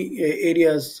many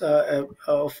areas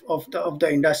of the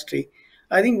industry.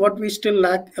 I think what we still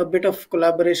lack a bit of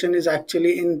collaboration is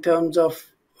actually in terms of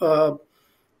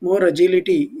more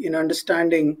agility in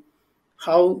understanding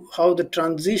how the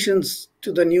transitions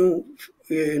to the new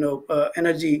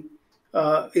energy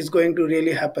is going to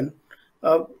really happen.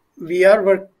 There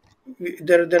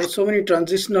are so many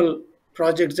transitional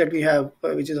projects that we have,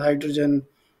 which is hydrogen,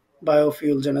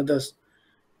 biofuels, and others.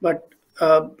 But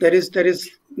there is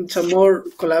some more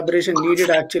collaboration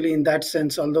needed actually in that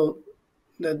sense. Although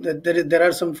there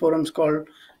are some forums called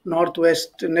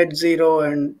Northwest Net Zero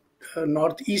and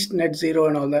Northeast Net Zero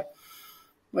and all that.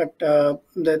 But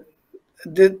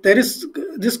there is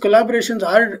these collaborations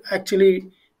are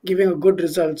actually giving good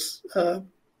results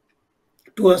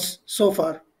to us so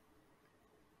far.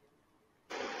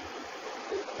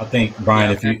 I think,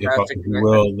 Bryan, if you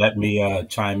will let me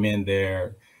chime in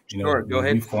there. Sure, go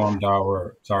ahead.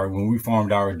 When we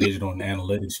formed our digital and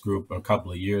analytics group a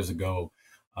couple of years ago,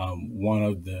 one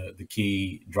of the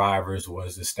key drivers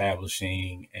was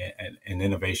establishing an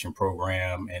innovation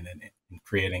program and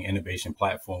creating an innovation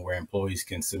platform where employees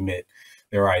can submit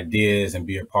their ideas and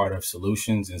be a part of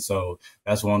solutions. And so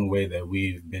that's one way that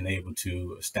we've been able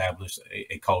to establish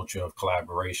a culture of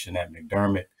collaboration at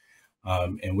McDermott.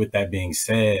 And with that being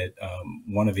said,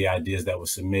 one of the ideas that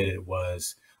was submitted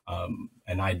was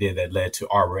an idea that led to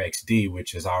RXD,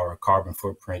 which is our carbon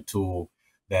footprint tool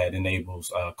that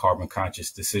enables carbon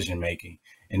conscious decision making.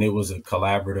 And it was a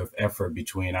collaborative effort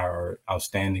between our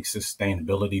outstanding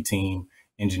sustainability team,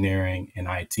 engineering, and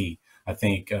IT. I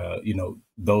think,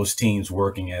 those teams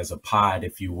working as a pod,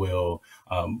 if you will,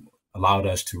 allowed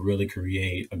us to really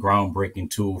create a groundbreaking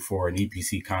tool for an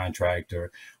EPC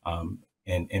contractor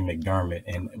in McDermott.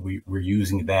 And we're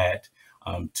using that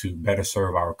to better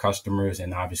serve our customers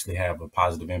and obviously have a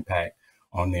positive impact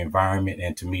on the environment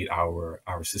and to meet our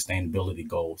sustainability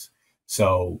goals.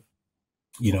 So,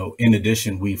 in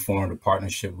addition, we formed a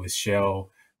partnership with Shell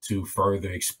to further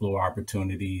explore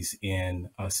opportunities in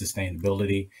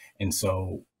sustainability. And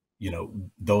so,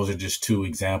 those are just two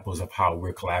examples of how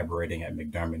we're collaborating at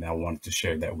McDermott. And I wanted to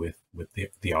share that with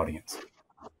the audience.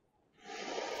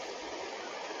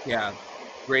 Yeah,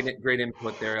 great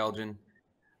input there, Elgin.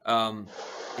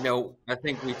 I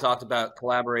think we talked about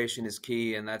collaboration is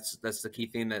key, and that's the key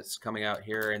theme that's coming out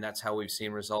here, and that's how we've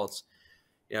seen results.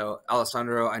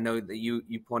 Alessandro, I know that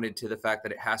you pointed to the fact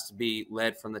that it has to be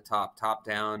led from the top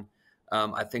down.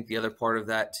 I think the other part of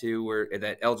that too,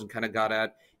 that Elgin kind of got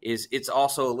at, is it's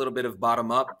also a little bit of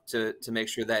bottom up to make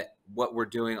sure that what we're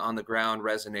doing on the ground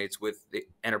resonates with the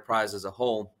enterprise as a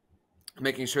whole,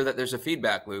 making sure that there's a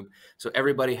feedback loop so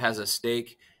everybody has a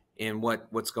stake in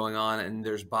what's going on and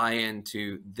there's buy-in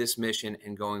to this mission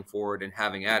and going forward and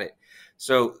having at it.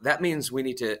 So that means we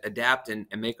need to adapt and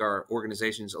make our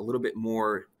organizations a little bit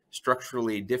more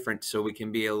structurally different so we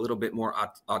can be a little bit more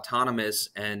autonomous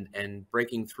and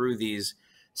breaking through these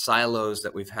silos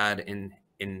that we've had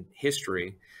in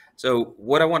history. So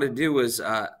what I want to do is,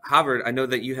 Haavard, I know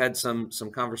that you had some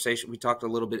conversation. We talked a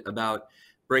little bit about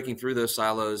breaking through those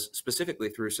silos, specifically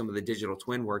through some of the digital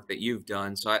twin work that you've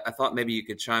done. So I thought maybe you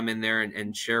could chime in there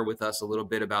and share with us a little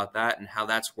bit about that and how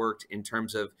that's worked in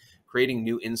terms of creating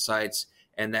new insights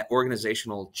and that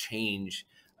organizational change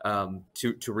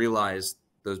to realize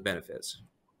those benefits.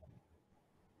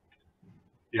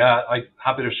 Yeah, I'm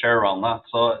happy to share on that.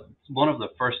 So one of the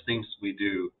first things we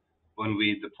do when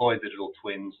we deploy digital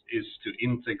twins is to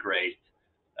integrate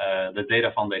the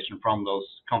data foundation from those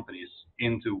companies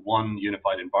into one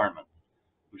unified environment,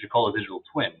 which we call a digital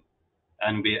twin.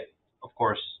 And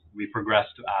we progress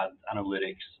to add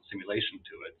analytics simulation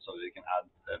to it so they can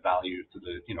add value to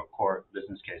the core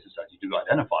business cases that you do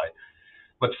identify.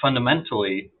 But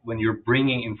fundamentally, when you're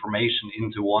bringing information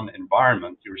into one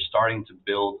environment, you're starting to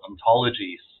build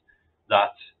ontologies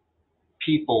that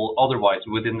people otherwise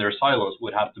within their silos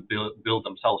would have to build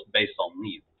themselves based on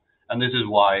need. And this is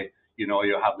why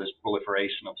you have this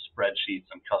proliferation of spreadsheets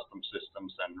and custom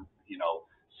systems and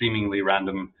seemingly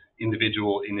random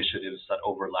individual initiatives that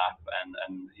overlap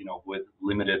and with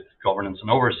limited governance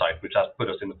and oversight, which has put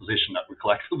us in the position that we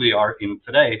collectively are in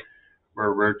today,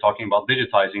 where we're talking about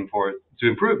digitizing to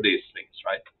improve these things,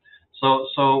 right?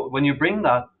 So when you bring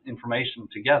that information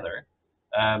together,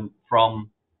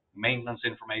 from maintenance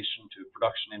information to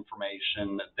production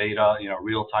information, data,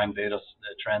 real-time data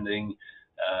trending,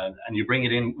 and you bring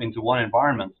it into one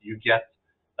environment, you get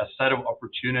a set of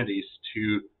opportunities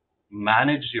to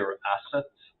manage your assets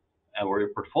or your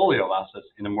portfolio of assets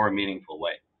in a more meaningful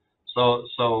way.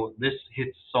 So this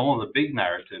hits some of the big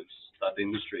narratives that the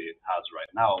industry has right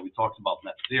now. We talked about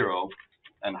net zero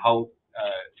and how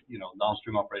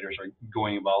downstream operators are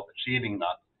going about achieving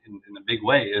that in a big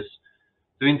way is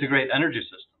to integrate energy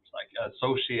systems, like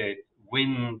associate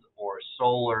wind or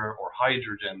solar or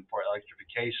hydrogen for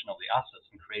electrification of the assets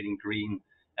and creating green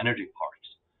energy parks.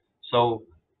 So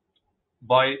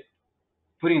by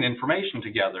putting the information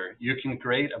together, you can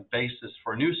create a basis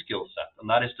for a new skill set, and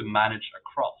that is to manage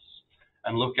across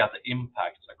and look at the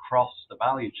impacts across the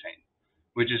value chain,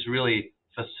 which is really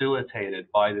facilitated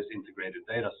by this integrated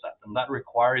data set. And that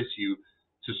requires you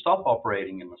to stop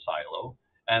operating in the silo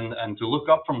and to look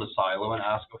up from the silo and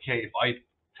ask, okay, if I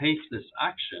take this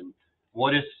action,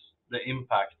 what is the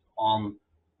impact on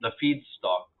the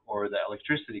feedstock or the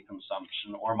electricity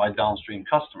consumption or my downstream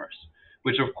customers?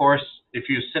 Which, of course, if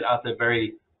you sit at the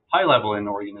very high level in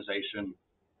the organization,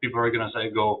 people are going to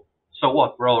go, so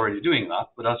what? We're already doing that.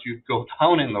 But as you go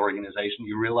down in the organization,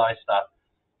 you realize that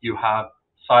you have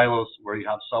silos where you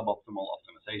have suboptimal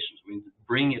optimizations. We need to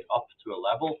bring it up to a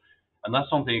level, and that's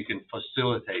something you can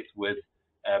facilitate with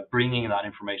bringing that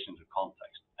information into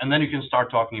context. And then you can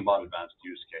start talking about advanced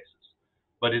use cases.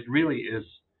 But it really is,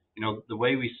 the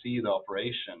way we see the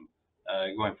operation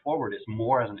going forward is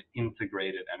more as an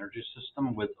integrated energy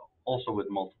system with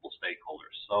multiple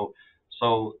stakeholders.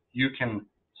 So you can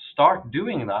start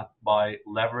doing that by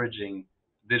leveraging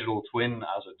digital twin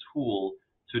as a tool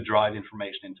to drive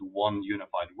information into one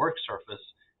unified work surface,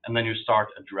 and then you start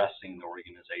addressing the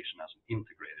organization as an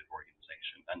integrated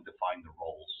organization and define the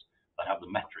roles that have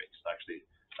the metrics that actually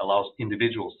allows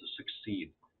individuals to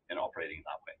succeed in operating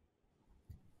that way.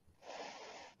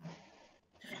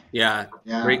 Yeah.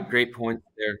 Great point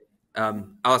there.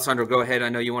 Alessandro, go ahead. I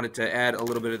know you wanted to add a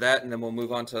little bit of that, and then we'll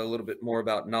move on to a little bit more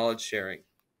about knowledge sharing.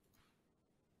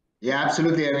 Yeah,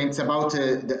 absolutely. I mean, it's about,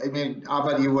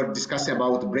 Haavard, you were discussing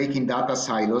about breaking data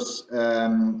silos.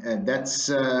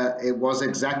 It was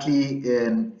exactly,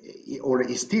 or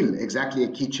is still exactly a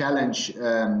key challenge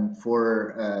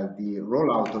for the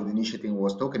rollout of the initiative I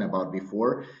was talking about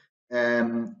before.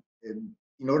 In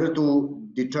order to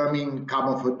determine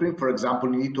carbon footprint, for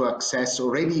example, you need to access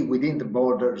already within the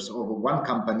borders of one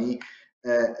company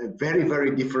very,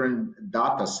 very different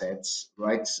data sets,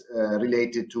 right,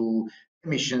 related to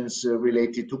emissions,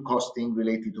 related to costing,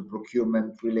 related to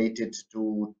procurement, related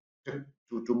to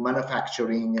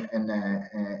manufacturing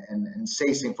and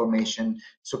sales information,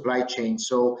 supply chain.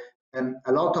 So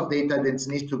a lot of data that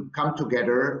needs to come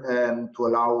together to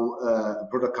allow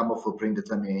product carbon footprint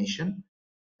determination.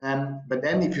 But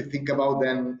then if you think about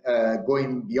then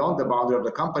going beyond the boundary of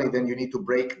the company, then you need to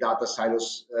break data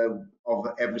silos of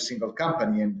every single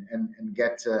company and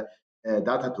get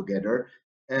data together.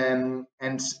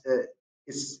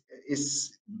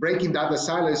 It's breaking data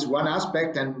silos is one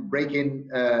aspect, and breaking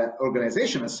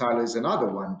organizational silos is another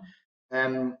one.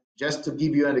 Just to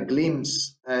give you a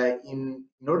glimpse, in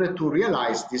order to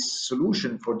realize this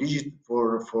solution for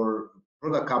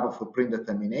product carbon footprint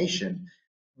determination,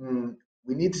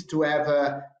 we need to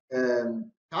have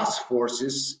task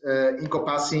forces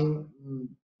encompassing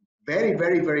very,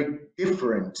 very, very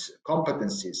different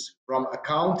competencies, from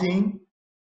accounting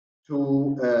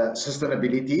to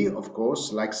sustainability, of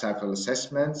course, like cycle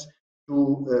assessments,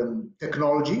 to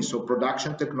technology, so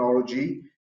production technology,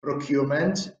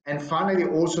 procurement, and finally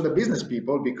also the business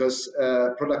people, because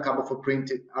product carbon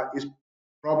footprint is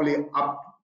probably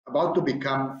about to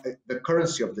become the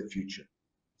currency of the future.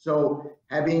 So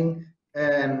having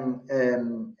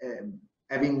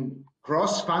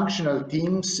cross-functional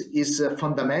teams is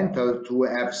fundamental to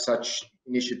have such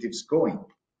initiatives going.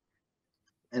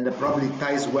 And that probably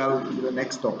ties well to the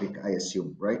next topic, I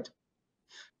assume, right?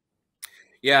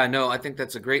 Yeah, no, I think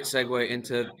that's a great segue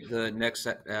into the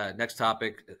next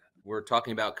topic. We're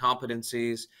talking about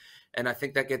competencies, and I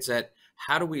think that gets at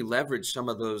how do we leverage some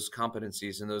of those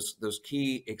competencies and those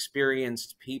key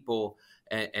experienced people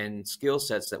and skill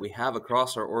sets that we have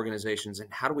across our organizations,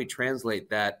 and how do we translate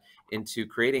that into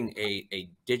creating a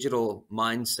digital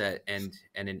mindset and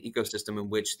an ecosystem in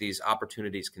which these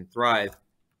opportunities can thrive.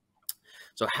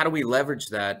 So how do we leverage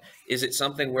that? Is it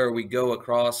something where we go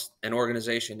across an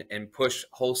organization and push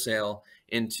wholesale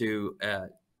into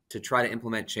to try to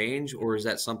implement change, or is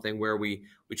that something where we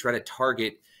try to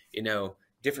target,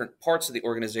 different parts of the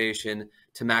organization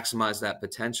to maximize that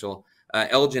potential?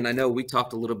 Elgin, I know we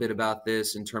talked a little bit about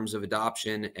this in terms of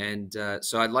adoption, and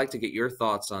so I'd like to get your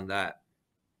thoughts on that.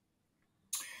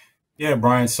 Yeah,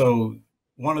 Bryan. So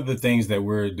one of the things that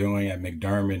we're doing at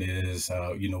McDermott is,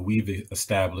 we've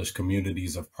established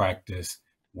communities of practice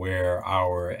where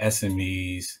our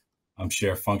SMEs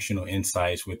share functional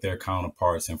insights with their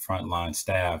counterparts and frontline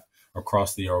staff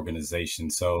across the organization.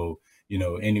 So,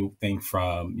 anything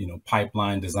from,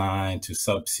 pipeline design to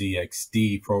Subsea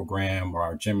XD program, or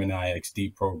our Gemini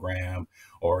XD program,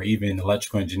 or even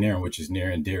electrical engineering, which is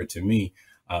near and dear to me.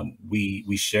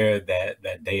 We share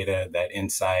that data, that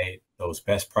insight, those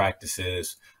best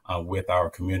practices with our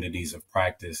communities of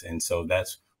practice. And so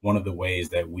that's one of the ways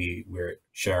that we're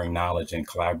sharing knowledge and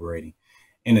collaborating.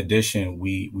 In addition,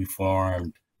 we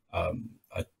formed a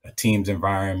Teams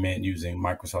environment using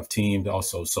Microsoft Teams,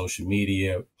 also social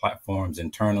media platforms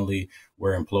internally,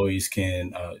 where employees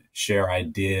can share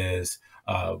ideas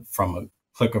from a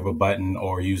click of a button,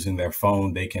 or using their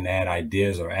phone, they can add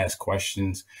ideas or ask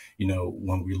questions.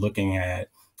 When we're looking at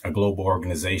a global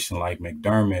organization like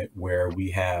McDermott, where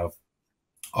we have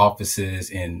offices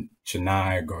in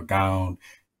Chennai, Gurgaon,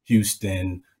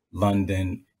 Houston,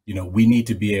 London, we need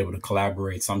to be able to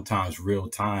collaborate sometimes real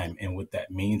time. And what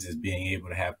that means is being able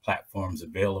to have platforms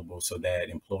available so that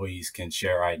employees can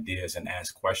share ideas and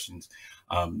ask questions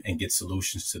and get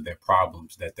solutions to their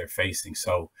problems that they're facing.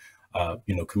 So,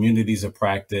 communities of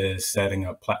practice, setting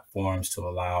up platforms to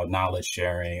allow knowledge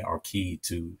sharing are key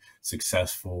to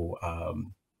successful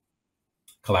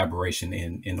collaboration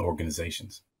in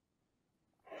organizations.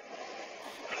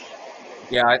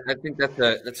 Yeah, I think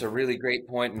that's a really great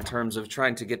point in terms of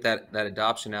trying to get that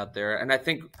adoption out there. And I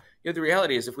think the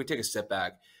reality is, if we take a step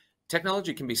back,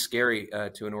 technology can be scary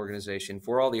to an organization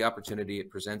for all the opportunity it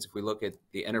presents. If we look at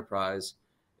the enterprise,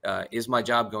 is my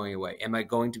job going away? Am I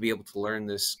going to be able to learn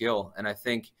this skill? And I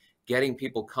think getting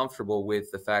people comfortable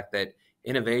with the fact that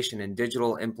innovation and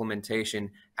digital implementation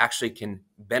actually can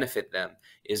benefit them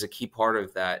is a key part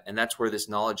of that. And that's where this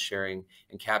knowledge sharing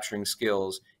and capturing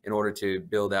skills in order to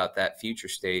build out that future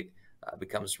state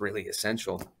becomes really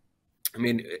essential. I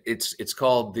mean, it's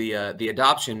called the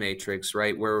adoption matrix,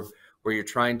 right? Where you're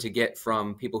trying to get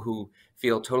from people who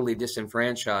feel totally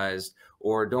disenfranchised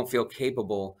or don't feel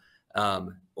capable,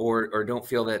 or don't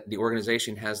feel that the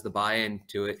organization has the buy-in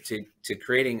to it, to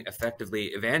creating effectively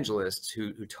evangelists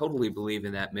who totally believe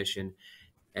in that mission,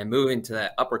 and move into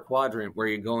that upper quadrant where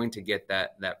you're going to get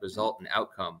that result and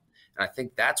outcome. And I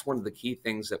think that's one of the key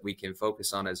things that we can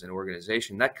focus on as an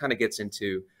organization. That kind of gets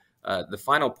into the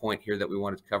final point here that we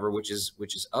wanted to cover, which is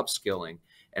upskilling.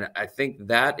 And I think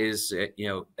that is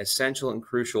essential and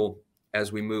crucial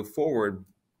as we move forward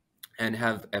and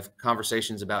have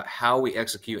conversations about how we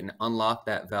execute and unlock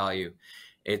that value.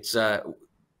 It's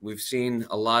we've seen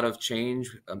a lot of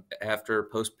change after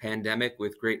post-pandemic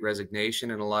with great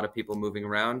resignation and a lot of people moving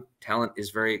around. Talent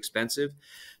is very expensive,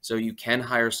 so you can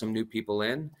hire some new people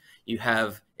in. You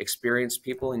have experienced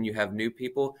people and you have new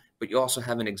people, but you also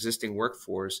have an existing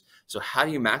workforce. So how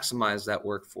do you maximize that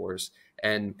workforce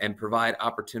and provide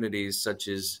opportunities such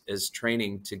as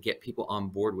training to get people on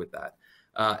board with that?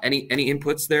 Any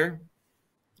inputs there,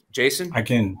 Jason? I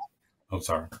can. Oh,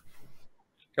 sorry.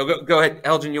 Oh, go ahead,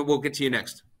 Elgin. We'll get to you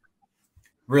next.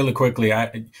 Really quickly,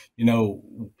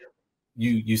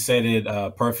 you said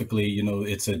it perfectly.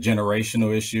 It's a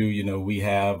generational issue. We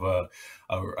have a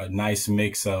nice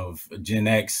mix of Gen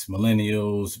X,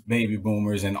 millennials, baby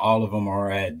boomers, and all of them are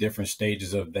at different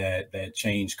stages of that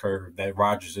change curve, that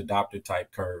Rogers adopter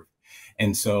type curve.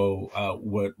 And so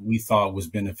what we thought was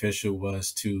beneficial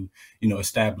was to,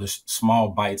 establish small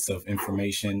bites of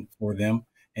information for them,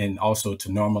 and also to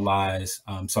normalize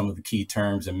some of the key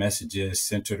terms and messages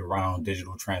centered around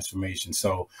digital transformation.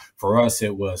 So for us,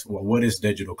 it was, well, what is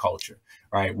digital culture,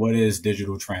 right? What is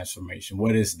digital transformation?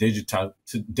 What is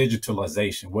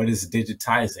digitalization? What is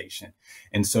digitization?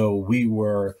 And so we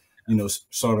were,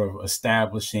 sort of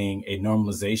establishing a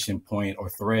normalization point or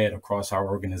thread across our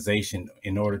organization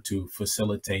in order to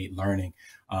facilitate learning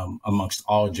amongst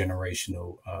all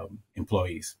generational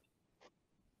employees.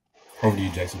 Over to you,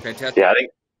 Jason. Fantastic.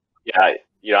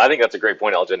 Yeah, I think that's a great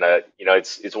point, Elgin.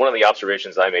 It's one of the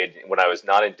observations I made when I was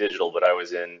not in digital, but I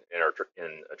was in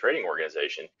a trading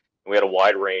organization. And we had a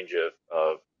wide range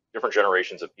of different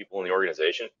generations of people in the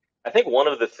organization. I think one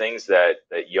of the things that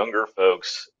younger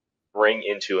folks bring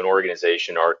into an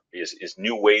organization is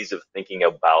new ways of thinking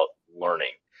about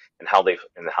learning and how they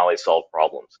solve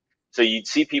problems. So you'd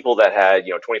see people that had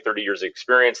 20, 30 years of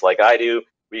experience, like I do.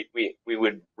 We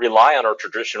would rely on our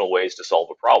traditional ways to solve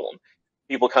a problem.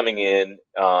 People coming in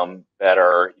that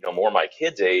are more my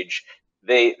kids' age,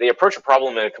 they approach a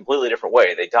problem in a completely different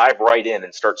way. They dive right in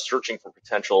and start searching for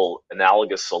potential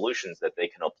analogous solutions that they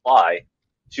can apply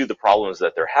to the problems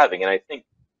that they're having. And I think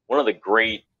one of the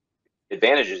great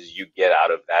advantages you get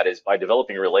out of that is by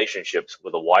developing relationships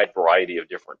with a wide variety of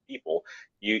different people,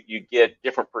 you get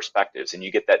different perspectives and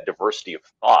you get that diversity of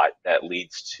thought that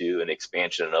leads to an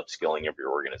expansion and upskilling of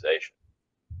your organization.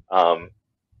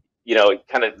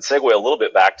 Kind of segue a little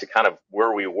bit back to kind of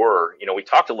where we were. We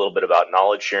talked a little bit about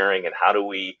knowledge sharing and how do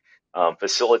we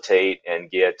facilitate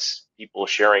and get people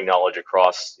sharing knowledge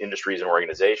across industries and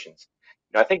organizations.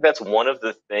 I think that's one of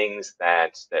the things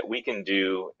that we can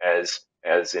do as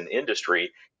an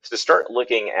industry, is to start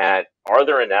looking at, are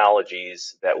there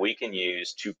analogies that we can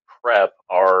use to prep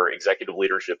our executive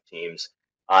leadership teams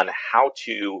on how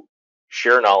to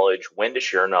share knowledge, when to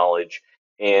share knowledge,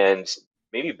 and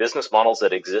maybe business models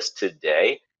that exist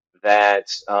today that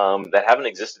haven't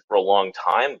existed for a long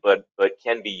time, but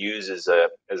can be used as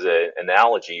an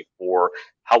analogy for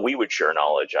how we would share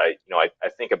knowledge. I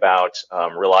think about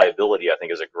reliability. I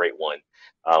think is a great one.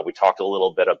 We talked a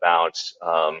little bit about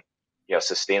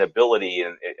sustainability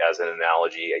as an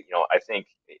analogy. I think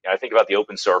about the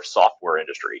open source software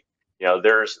industry.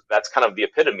 That's kind of the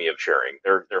epitome of sharing.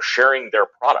 They're sharing their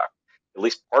product, at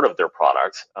least part of their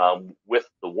product, with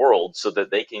the world so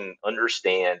that they can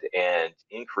understand and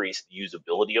increase the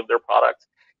usability of their product.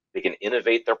 They can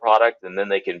innovate their product, and then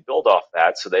they can build off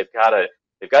that. So they've got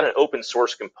an open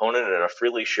source component and a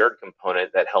freely shared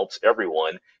component that helps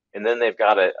everyone. And then they've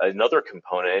got another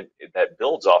component that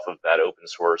builds off of that open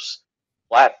source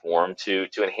platform to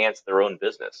enhance their own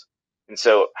business. And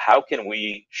so how can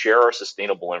we share our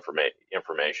sustainable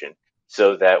information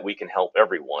so that we can help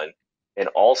everyone and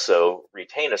also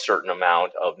retain a certain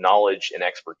amount of knowledge and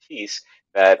expertise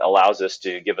that allows us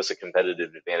to give us a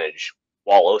competitive advantage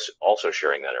while also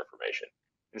sharing that information?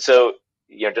 And so,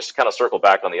 just to kind of circle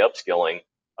back on the upskilling,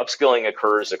 upskilling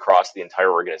occurs across the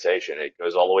entire organization. It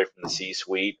goes all the way from the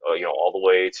C-suite, all the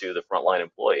way to the frontline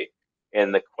employee.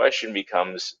 And the question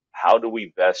becomes, how do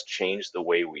we best change the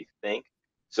way we think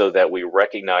so that we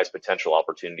recognize potential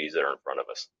opportunities that are in front of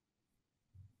us?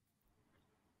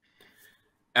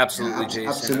 Absolutely, Jason.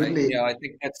 Absolutely. I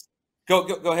think that's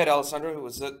go ahead, Alessandro.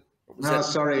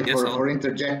 Sorry for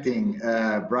interjecting,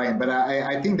 Brian, but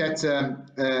I think that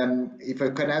if I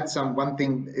can add one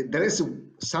thing, there is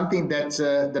something that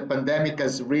the pandemic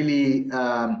has really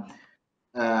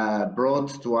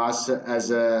brought to us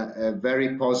as a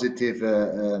very positive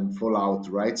fallout,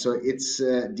 right? So it's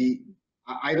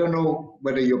I don't know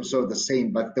whether you observe the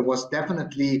same, but there was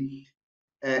definitely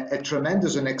a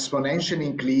tremendous and exponential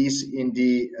increase in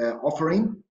the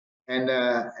offering and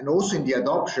also in the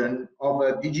adoption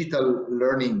of digital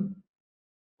learning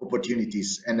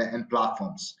opportunities and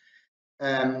platforms.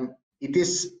 It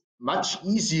is much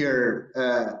easier,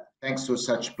 thanks to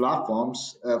such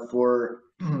platforms, for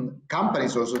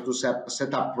companies also to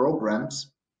set up programs,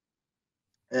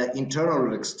 internal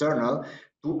or external,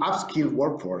 to upskill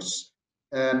workforce,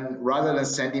 rather than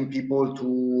sending people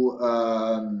to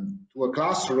a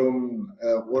classroom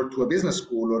or to a business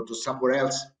school or to somewhere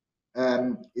else.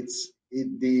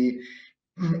 The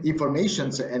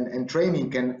informations and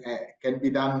training can be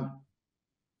done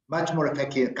much more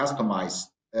effectively and customized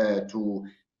to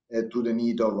the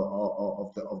need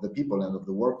of the people and of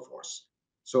the workforce.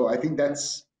 So I think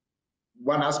that's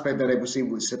one aspect that I would say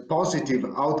was a positive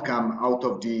outcome out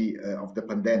of the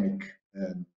pandemic,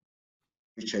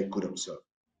 which I could observe.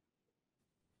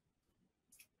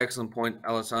 Excellent point,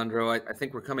 Alessandro. I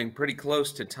think we're coming pretty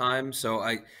close to time. So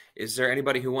is there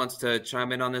anybody who wants to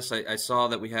chime in on this? I saw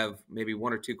that we have maybe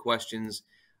one or two questions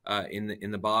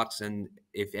in the box, and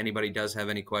if anybody does have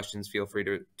any questions, feel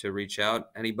free to reach out.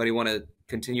 Anybody want to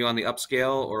continue on the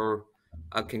upscale, or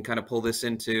I can kind of pull this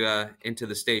into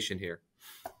the station here?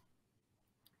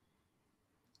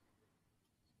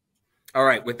 All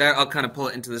right, with that, I'll kind of pull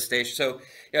it into the station. So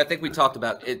I think we talked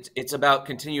about it. It's about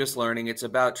continuous learning. It's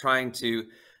about trying to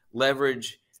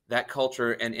leverage that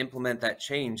culture and implement that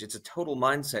change. It's a total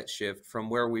mindset shift from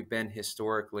where we've been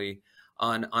historically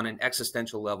on an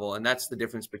existential level. And that's the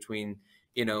difference between,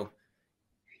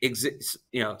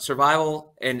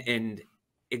 survival and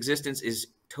existence is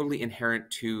totally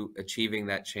inherent to achieving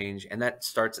that change. And that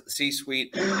starts at the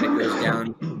C-suite and it goes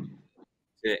down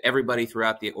to everybody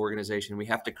throughout the organization. We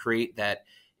have to create that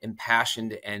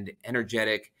impassioned and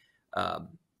energetic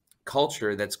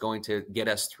culture that's going to get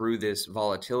us through this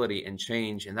volatility and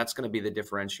change, and that's going to be the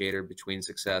differentiator between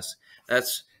success.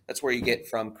 That's where you get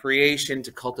from creation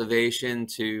to cultivation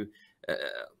to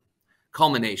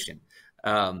culmination,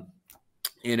 of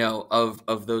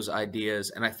those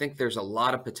ideas. And I think there's a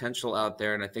lot of potential out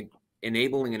there, and I think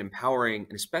enabling and empowering,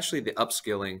 and especially the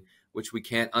upskilling, which we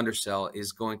can't undersell,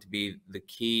 is going to be the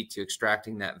key to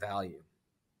extracting that value.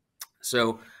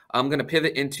 So I'm going to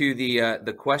pivot into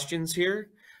the questions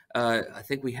here. I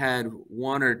think we had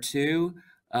one or two.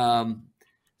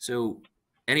 So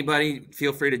anybody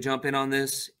feel free to jump in on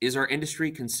this. Is our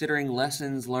industry considering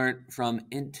lessons learned from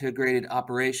integrated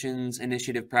operations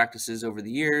initiative practices over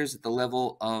the years at the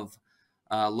level of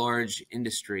large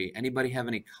industry? Anybody have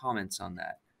any comments on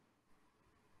that?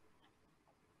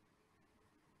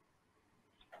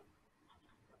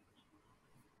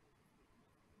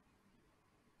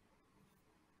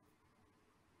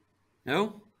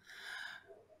 No?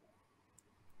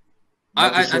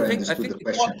 I think the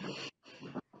question.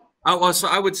 So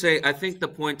I would say, I think the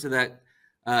point to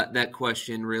that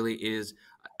question really is,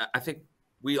 I think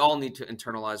we all need to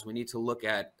internalize. We need to look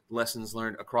at lessons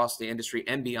learned across the industry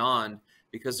and beyond,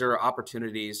 because there are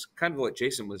opportunities, kind of what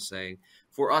Jason was saying,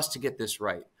 for us to get this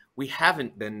right. We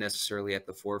haven't been necessarily at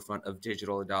the forefront of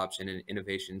digital adoption and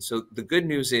innovation. So the good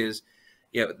news is,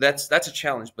 that's a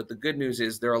challenge, but the good news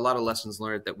is there are a lot of lessons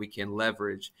learned that we can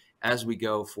leverage as we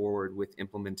go forward with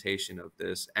implementation of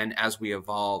this and as we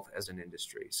evolve as an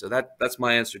industry. So that's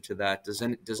my answer to that. Does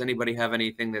anybody have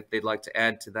anything that they'd like to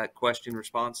add to that question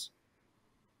response?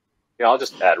 Yeah, I'll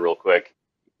just add real quick.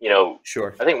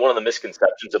 Sure. I think one of the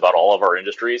misconceptions about all of our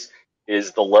industries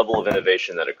is the level of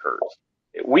innovation that occurs.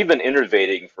 We've been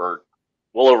innovating for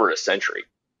well over a century.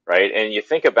 Right. And you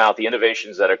think about the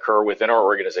innovations that occur within our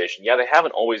organization. Yeah, they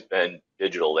haven't always been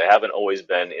digital. They haven't always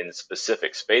been in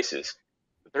specific spaces.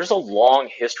 But there's a long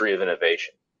history of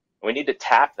innovation. We need to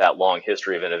tap that long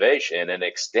history of innovation and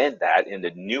extend that into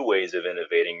new ways of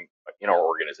innovating in our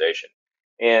organization.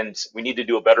 And we need to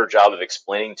do a better job of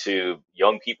explaining to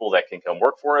young people that can come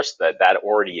work for us that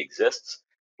already exists.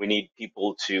 We need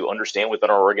people to understand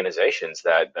within our organizations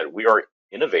that we are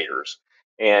innovators.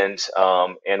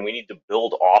 and we need to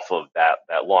build off of that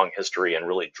long history and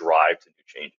really drive to new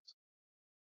changes.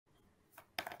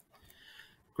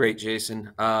 Great,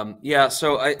 Jason. Yeah,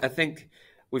 so I think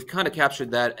we've kind of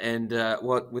captured that, and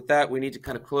with that, we need to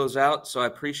kind of close out. So I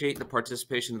appreciate the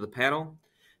participation of the panel.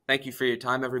 Thank you for your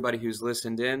time, everybody who's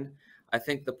listened in. I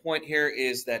think the point here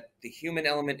is that the human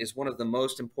element is one of the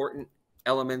most important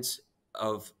elements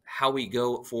of how we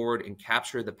go forward and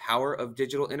capture the power of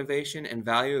digital innovation and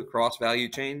value across value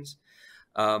chains.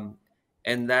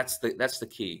 And that's the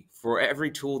key. For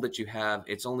every tool that you have,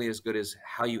 it's only as good as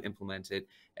how you implement it.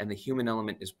 And the human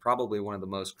element is probably one of the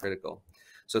most critical.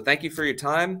 So thank you for your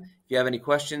time. If you have any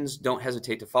questions, don't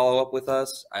hesitate to follow up with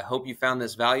us. I hope you found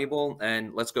this valuable,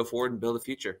 and let's go forward and build a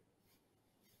future.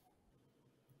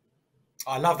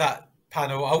 I love that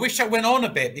panel. I wish I went on a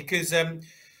bit because I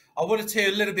wanted to hear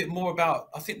a little bit more about,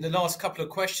 I think, the last couple of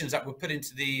questions that were put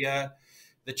into the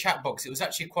chat box. It was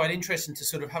actually quite interesting to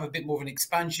sort of have a bit more of an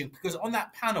expansion, because on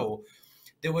that panel,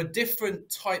 there were different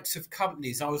types of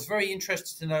companies. I was very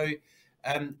interested to know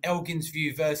Elgin's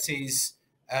view versus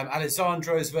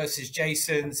Alessandro's versus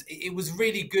Jason's. It was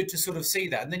really good to sort of see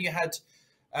that. And then you had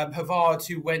Haavard,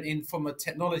 who went in from a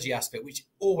technology aspect, which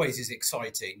always is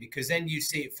exciting, because then you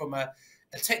see it from a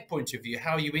tech point of view,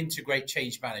 how you integrate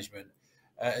change management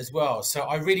as well. So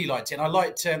I really liked it. And I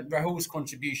liked Raahil's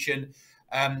contribution.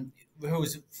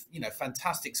 Raahil's,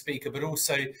 fantastic speaker, but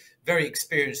also very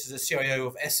experienced as a CIO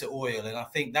of Essar Oil. And I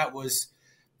think it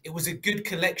was a good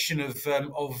collection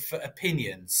of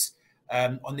opinions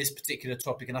on this particular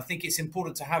topic. And I think it's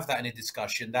important to have that in a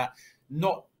discussion, that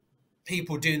not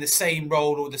people doing the same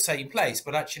role or the same place,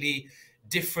 but actually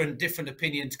different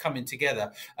opinions coming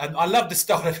together. I love the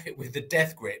start of it with the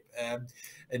death grip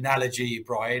analogy,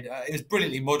 Bryan. It was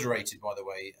brilliantly moderated, by the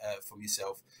way, from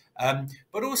yourself.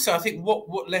 But also, I think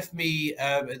what left me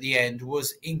at the end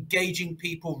was engaging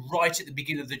people right at the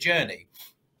beginning of the journey.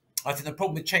 I think the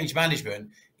problem with change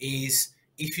management is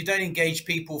if you don't engage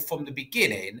people from the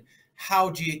beginning, how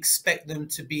do you expect them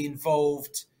to be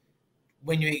involved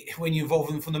when you involve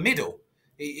them from the middle?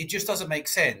 It just doesn't make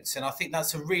sense. And I think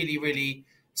that's a really, really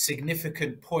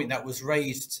significant point that was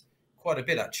raised quite a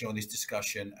bit actually on this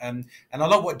discussion. And I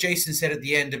love what Jason said at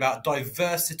the end about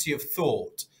diversity of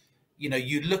thought.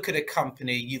 You look at a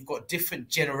company, you've got different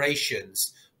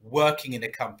generations working in a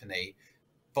company,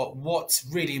 but what's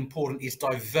really important is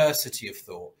diversity of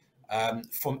thought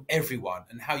from everyone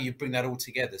and how you bring that all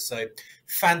together. So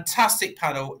fantastic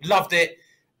panel, loved it,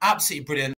 absolutely brilliant.